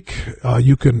the week,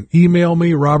 you can email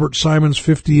me,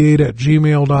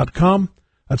 robertsimons58@gmail.com.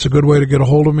 That's a good way to get a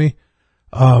hold of me.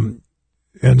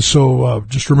 And so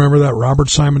just remember that,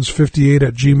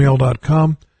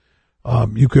 robertsimons58@gmail.com.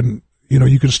 You can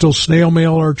still snail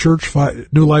mail our church,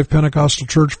 New Life Pentecostal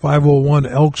Church, 501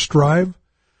 Elks Drive,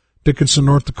 Dickinson,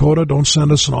 North Dakota. Don't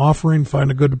send us an offering.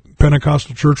 Find a good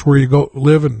Pentecostal church where you go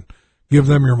live and give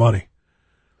them your money.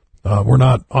 We're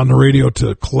not on the radio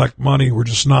to collect money. We're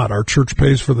just not. Our church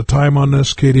pays for the time on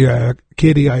this.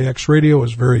 KDIX Radio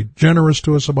is very generous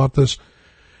to us about this.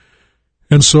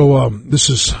 And so,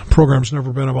 program's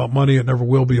never been about money. It never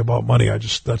will be about money.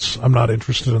 I'm not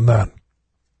interested in that.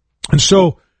 And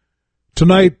so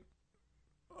tonight,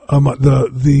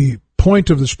 the point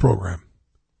of this program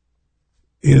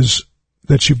is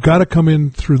that you've got to come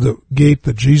in through the gate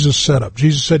that Jesus set up.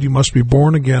 Jesus said you must be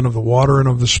born again of the water and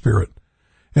of the Spirit.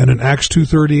 And in Acts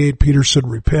 2:38, Peter said,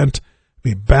 repent,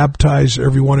 be baptized,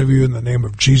 every one of you, in the name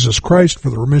of Jesus Christ for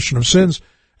the remission of sins,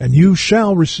 and you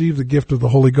shall receive the gift of the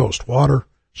Holy Ghost, water,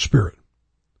 Spirit.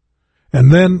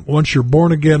 And then, once you're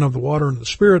born again of the water and the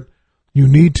Spirit, you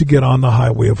need to get on the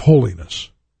highway of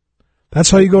holiness. That's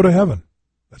how you go to heaven.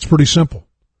 That's pretty simple.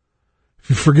 If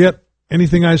you forget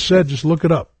anything I said, just look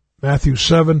it up. Matthew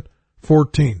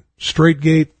 7:14. Straight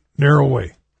gate, narrow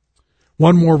way.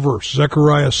 One more verse.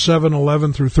 Zechariah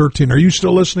 7:11 through 13. Are you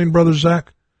still listening, Brother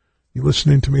Zach? You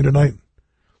listening to me tonight?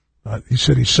 He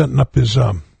said he's setting up his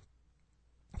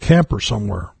camper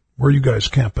somewhere. Where are you guys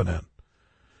camping at?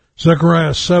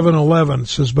 Zechariah 7:11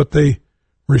 says, but they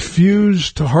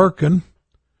refused to hearken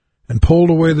and pulled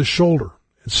away the shoulder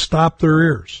and stopped their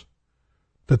ears,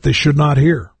 that they should not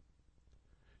hear.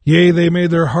 Yea, they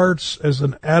made their hearts as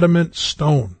an adamant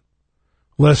stone,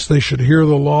 lest they should hear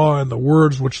the law and the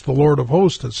words which the Lord of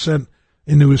hosts had sent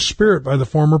into his Spirit by the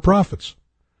former prophets.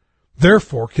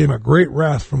 Therefore came a great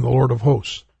wrath from the Lord of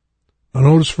hosts. Now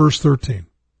notice verse 13.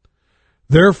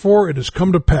 Therefore it has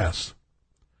come to pass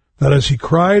that as he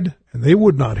cried, and they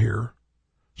would not hear,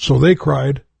 so they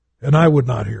cried, and I would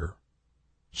not hear,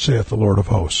 saith the Lord of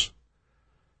hosts.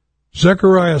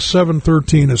 Zechariah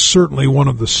 7:13 is certainly one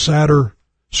of the sadder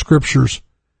scriptures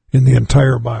in the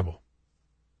entire Bible.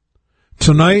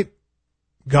 Tonight,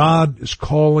 God is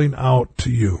calling out to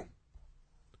you.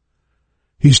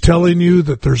 He's telling you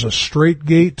that there's a straight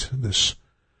gate, this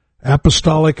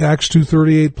apostolic Acts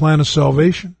 2:38 plan of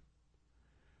salvation.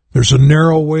 There's a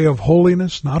narrow way of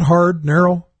holiness, not hard,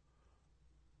 narrow.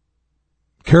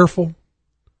 Careful.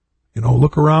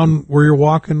 Look around where you're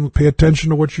walking, pay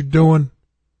attention to what you're doing.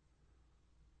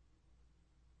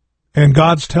 And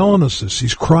God's telling us this.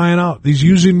 He's crying out. He's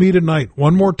using me tonight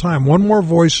one more time, one more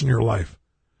voice in your life,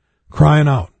 crying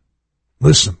out.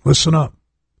 Listen up.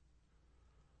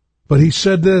 But he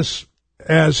said this,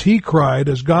 as he cried,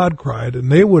 as God cried,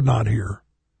 and they would not hear.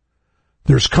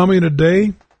 There's coming a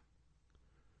day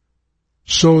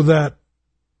so that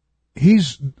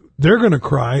they're going to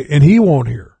cry and he won't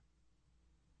hear.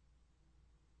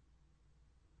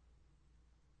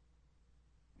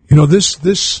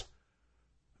 This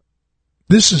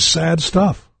is sad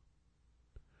stuff.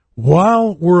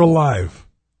 While we're alive,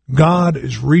 God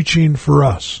is reaching for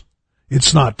us.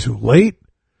 It's not too late.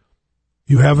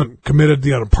 You haven't committed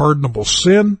the unpardonable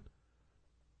sin.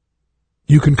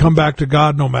 You can come back to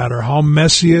God no matter how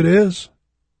messy it is.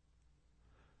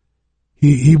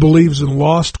 He believes in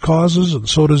lost causes, and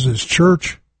so does his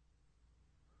church.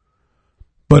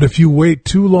 But if you wait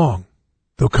too long,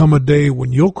 there'll come a day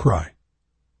when you'll cry,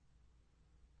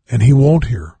 and he won't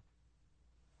hear.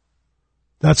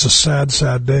 That's a sad,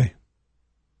 sad day.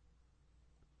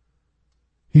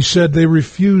 He said they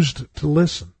refused to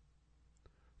listen.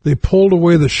 They pulled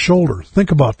away the shoulder. Think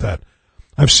about that.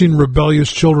 I've seen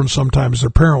rebellious children sometimes.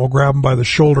 Their parent will grab them by the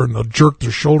shoulder and they'll jerk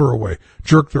their shoulder away,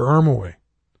 jerk their arm away.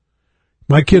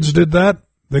 My kids did that.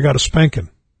 They got a spanking.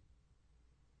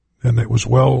 And it was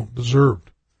well deserved.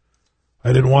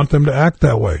 I didn't want them to act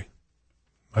that way.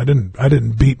 I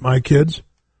didn't beat my kids,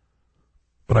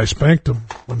 but I spanked them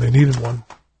when they needed one.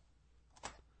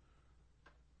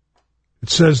 It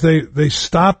says they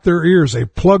stopped their ears. They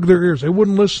plugged their ears. They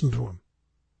wouldn't listen to him.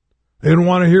 They didn't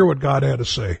want to hear what God had to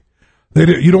say.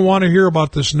 You don't want to hear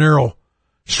about this narrow,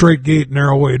 straight gate,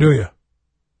 narrow way, do you?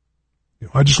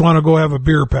 I just want to go have a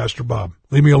beer, Pastor Bob.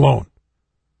 Leave me alone.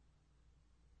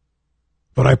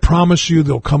 But I promise you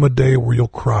there'll come a day where you'll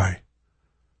cry.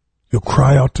 You'll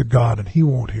cry out to God and he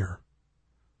won't hear.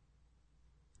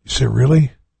 You say,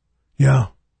 really? Yeah.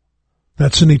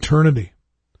 That's an eternity.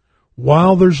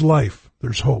 While there's life,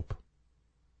 there's hope.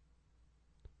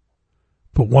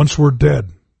 But once we're dead,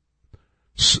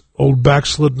 old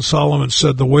backslidden Solomon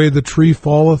said, the way the tree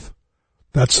falleth,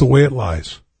 that's the way it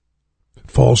lies.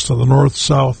 It falls to the north,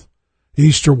 south,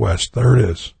 east, or west. There it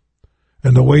is.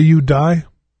 And the way you die,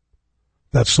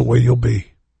 that's the way you'll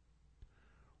be.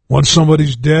 Once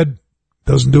somebody's dead,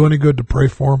 doesn't do any good to pray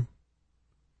for them.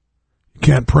 You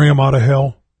can't pray them out of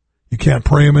hell. You can't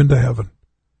pray them into heaven.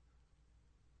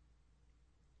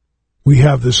 We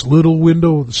have this little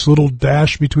window, this little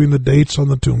dash between the dates on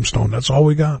the tombstone. That's all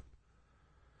we got.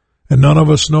 And none of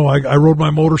us know. I rode my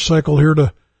motorcycle here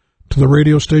to the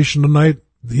radio station tonight.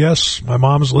 Yes, my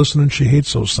mom's listening. She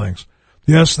hates those things.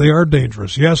 Yes, they are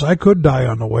dangerous. Yes, I could die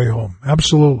on the way home.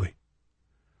 Absolutely.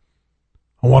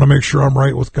 I want to make sure I'm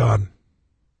right with God.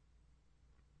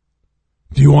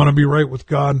 Do you want to be right with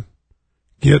God?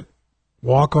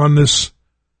 Walk on this,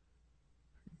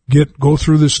 go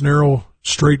through this narrow,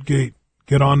 straight gate.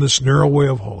 Get on this narrow way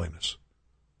of holiness.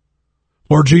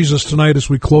 Lord Jesus, tonight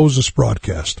as we close this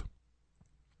broadcast,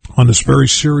 on this very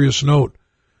serious note,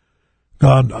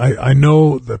 God, I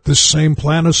know that this same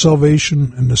plan of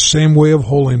salvation and the same way of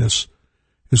holiness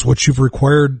is what you've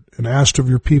required and asked of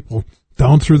your people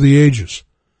down through the ages.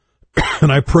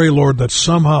 And I pray, Lord, that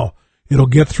somehow it'll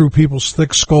get through people's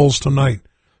thick skulls tonight.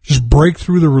 Just break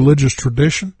through the religious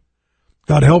tradition.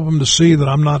 God, help them to see that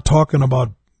I'm not talking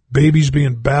about babies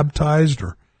being baptized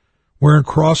or wearing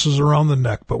crosses around the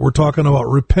neck, but we're talking about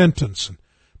repentance and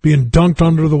being dunked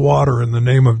under the water in the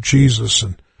name of Jesus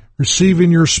and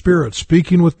receiving your Spirit,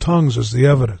 speaking with tongues as the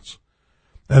evidence,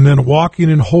 and then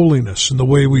walking in holiness in the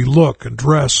way we look and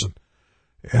dress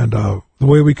and the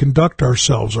way we conduct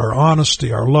ourselves, our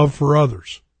honesty, our love for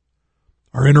others,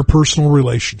 our interpersonal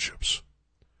relationships.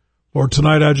 Lord,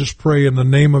 tonight I just pray in the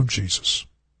name of Jesus.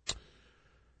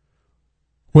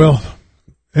 Well,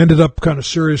 ended up kind of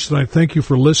serious tonight. Thank you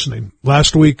for listening.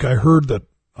 Last week I heard that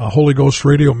Holy Ghost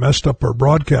Radio messed up our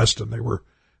broadcast and they were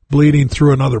bleeding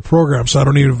through another program, so I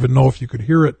don't even know if you could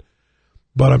hear it.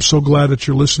 But I'm so glad that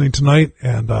you're listening tonight,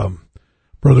 and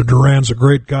Brother Duran's a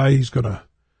great guy. He's going to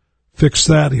fix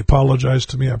that. He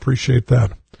apologized to me. I appreciate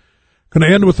that. Going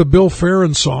to end with a Bill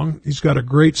Farron song. He's got a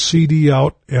great CD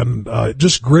out and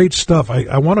just great stuff.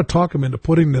 I want to talk him into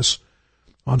putting this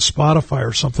on Spotify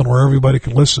or something where everybody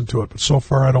can listen to it, but so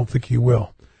far I don't think he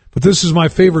will. But this is my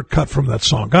favorite cut from that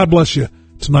song. God bless you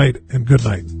tonight, and good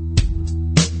night.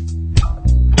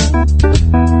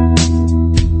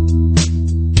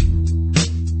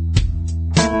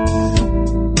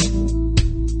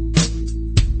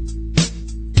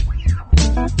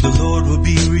 The Lord will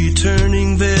be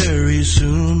returning very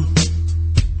soon.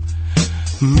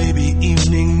 Maybe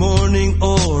evening, morning,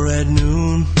 or at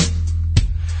noon.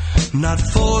 Not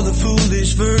for the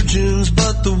foolish virgins,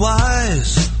 but the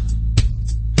wise.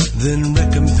 Then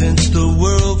recompense the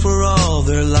world for all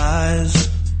their lies.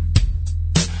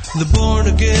 The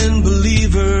born-again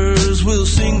believers will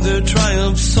sing their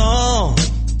triumph song.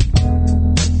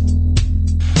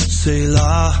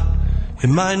 Selah, it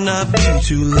might not be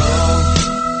too long.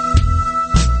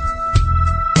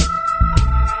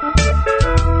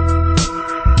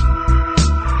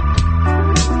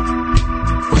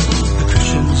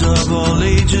 Of all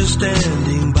ages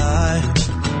standing by,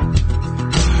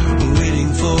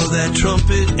 waiting for that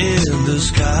trumpet in the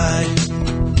sky.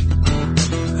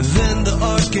 Then the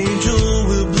archangel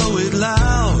will blow it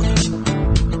loud,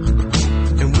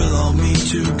 and we'll all meet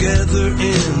together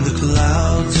in the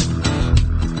clouds.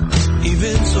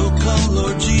 Even so come,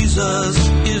 Lord Jesus,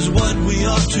 is what we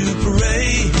ought to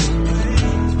pray.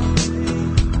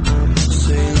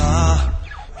 Selah,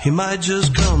 he might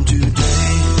just come today.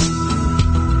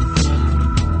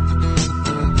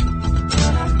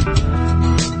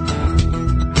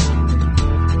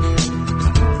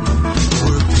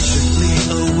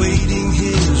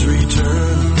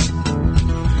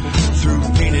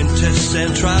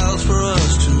 And trials for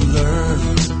us to learn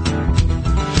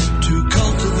to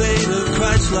cultivate a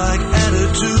Christ-like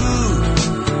attitude.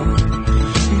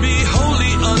 Be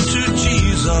holy unto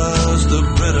Jesus, the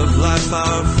bread of life,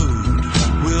 our food.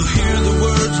 We'll hear the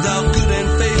words, thou good and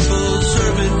faithful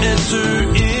servant, enter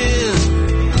in.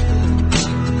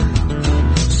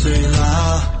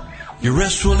 Selah, Your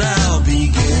rest will now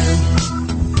begin.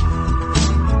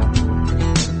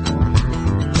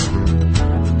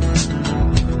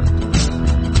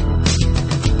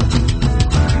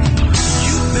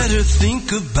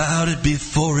 Think about it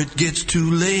before it gets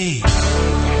too late. You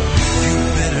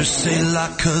better say la,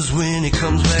 'cause when he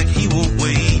comes back he won't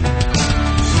wait.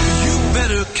 You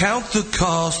better count the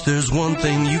cost, there's one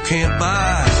thing you can't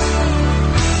buy.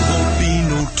 Won't be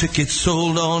no tickets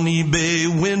sold on eBay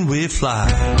when we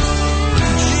fly.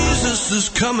 Jesus is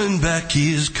coming back,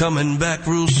 he's coming back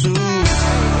real soon.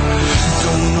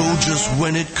 Don't know just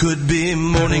when, it could be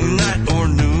morning, night, or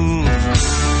noon.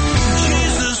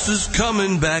 Is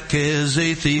coming back as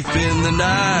a thief in the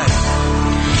night.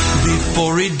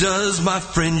 Before he does, my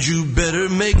friends, you better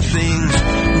make things right.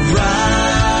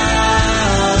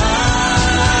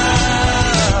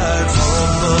 Far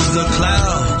above the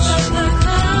clouds,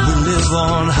 we'll live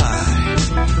on high.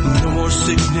 No more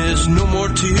sickness, no more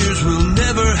tears, we'll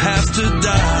never have to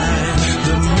die.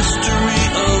 The mystery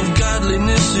of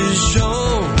godliness is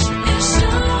shown.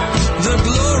 The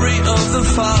glory of the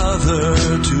Father,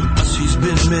 to us he's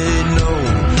been made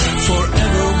known.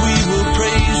 Forever we will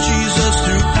praise Jesus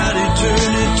throughout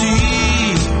eternity.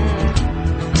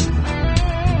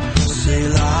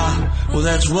 Selah, well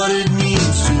that's what it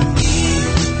means to me.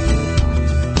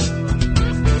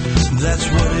 That's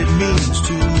what it means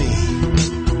to me.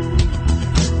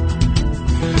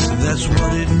 That's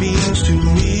what it means to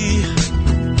me.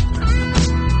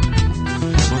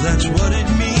 Well that's what it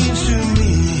means to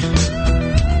me.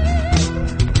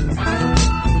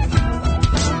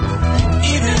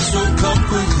 So come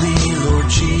quickly, Lord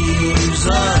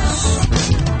Jesus.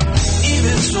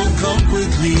 Even so come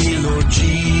quickly, Lord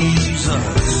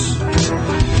Jesus.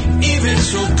 Even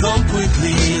so come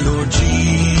quickly, Lord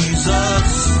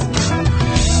Jesus.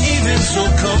 Even so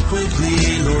come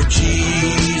quickly, Lord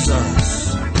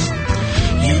Jesus.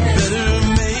 You better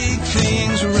make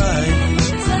things right.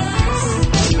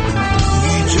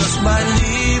 We just might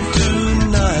leave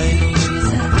tonight.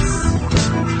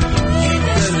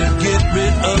 Get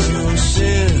rid of your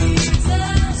sin.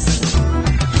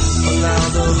 Allow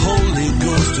the Holy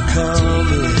Ghost to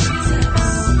come in.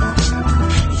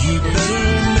 You better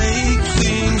make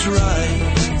things right.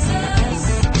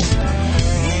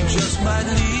 We just might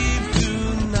leave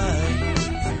tonight.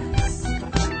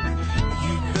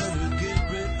 You better get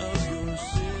rid of your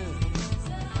sin.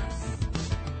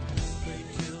 Wait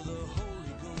till the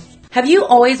Holy Ghost. Have you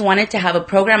always wanted to have a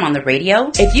program on the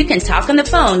radio? If you can talk on the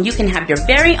phone, you can have your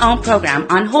very own program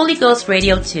on Holy Ghost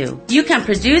Radio 2. You can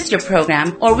produce your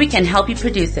program, or we can help you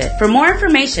produce it. For more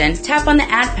information, tap on the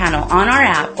ad panel on our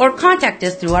app or contact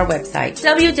us through our website,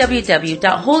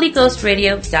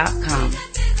 www.holyghostradio.com.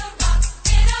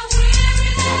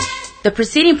 The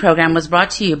preceding program was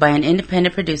brought to you by an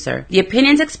independent producer. The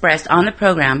opinions expressed on the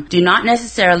program do not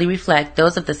necessarily reflect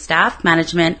those of the staff,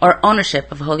 management, or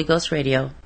ownership of Holy Ghost Radio.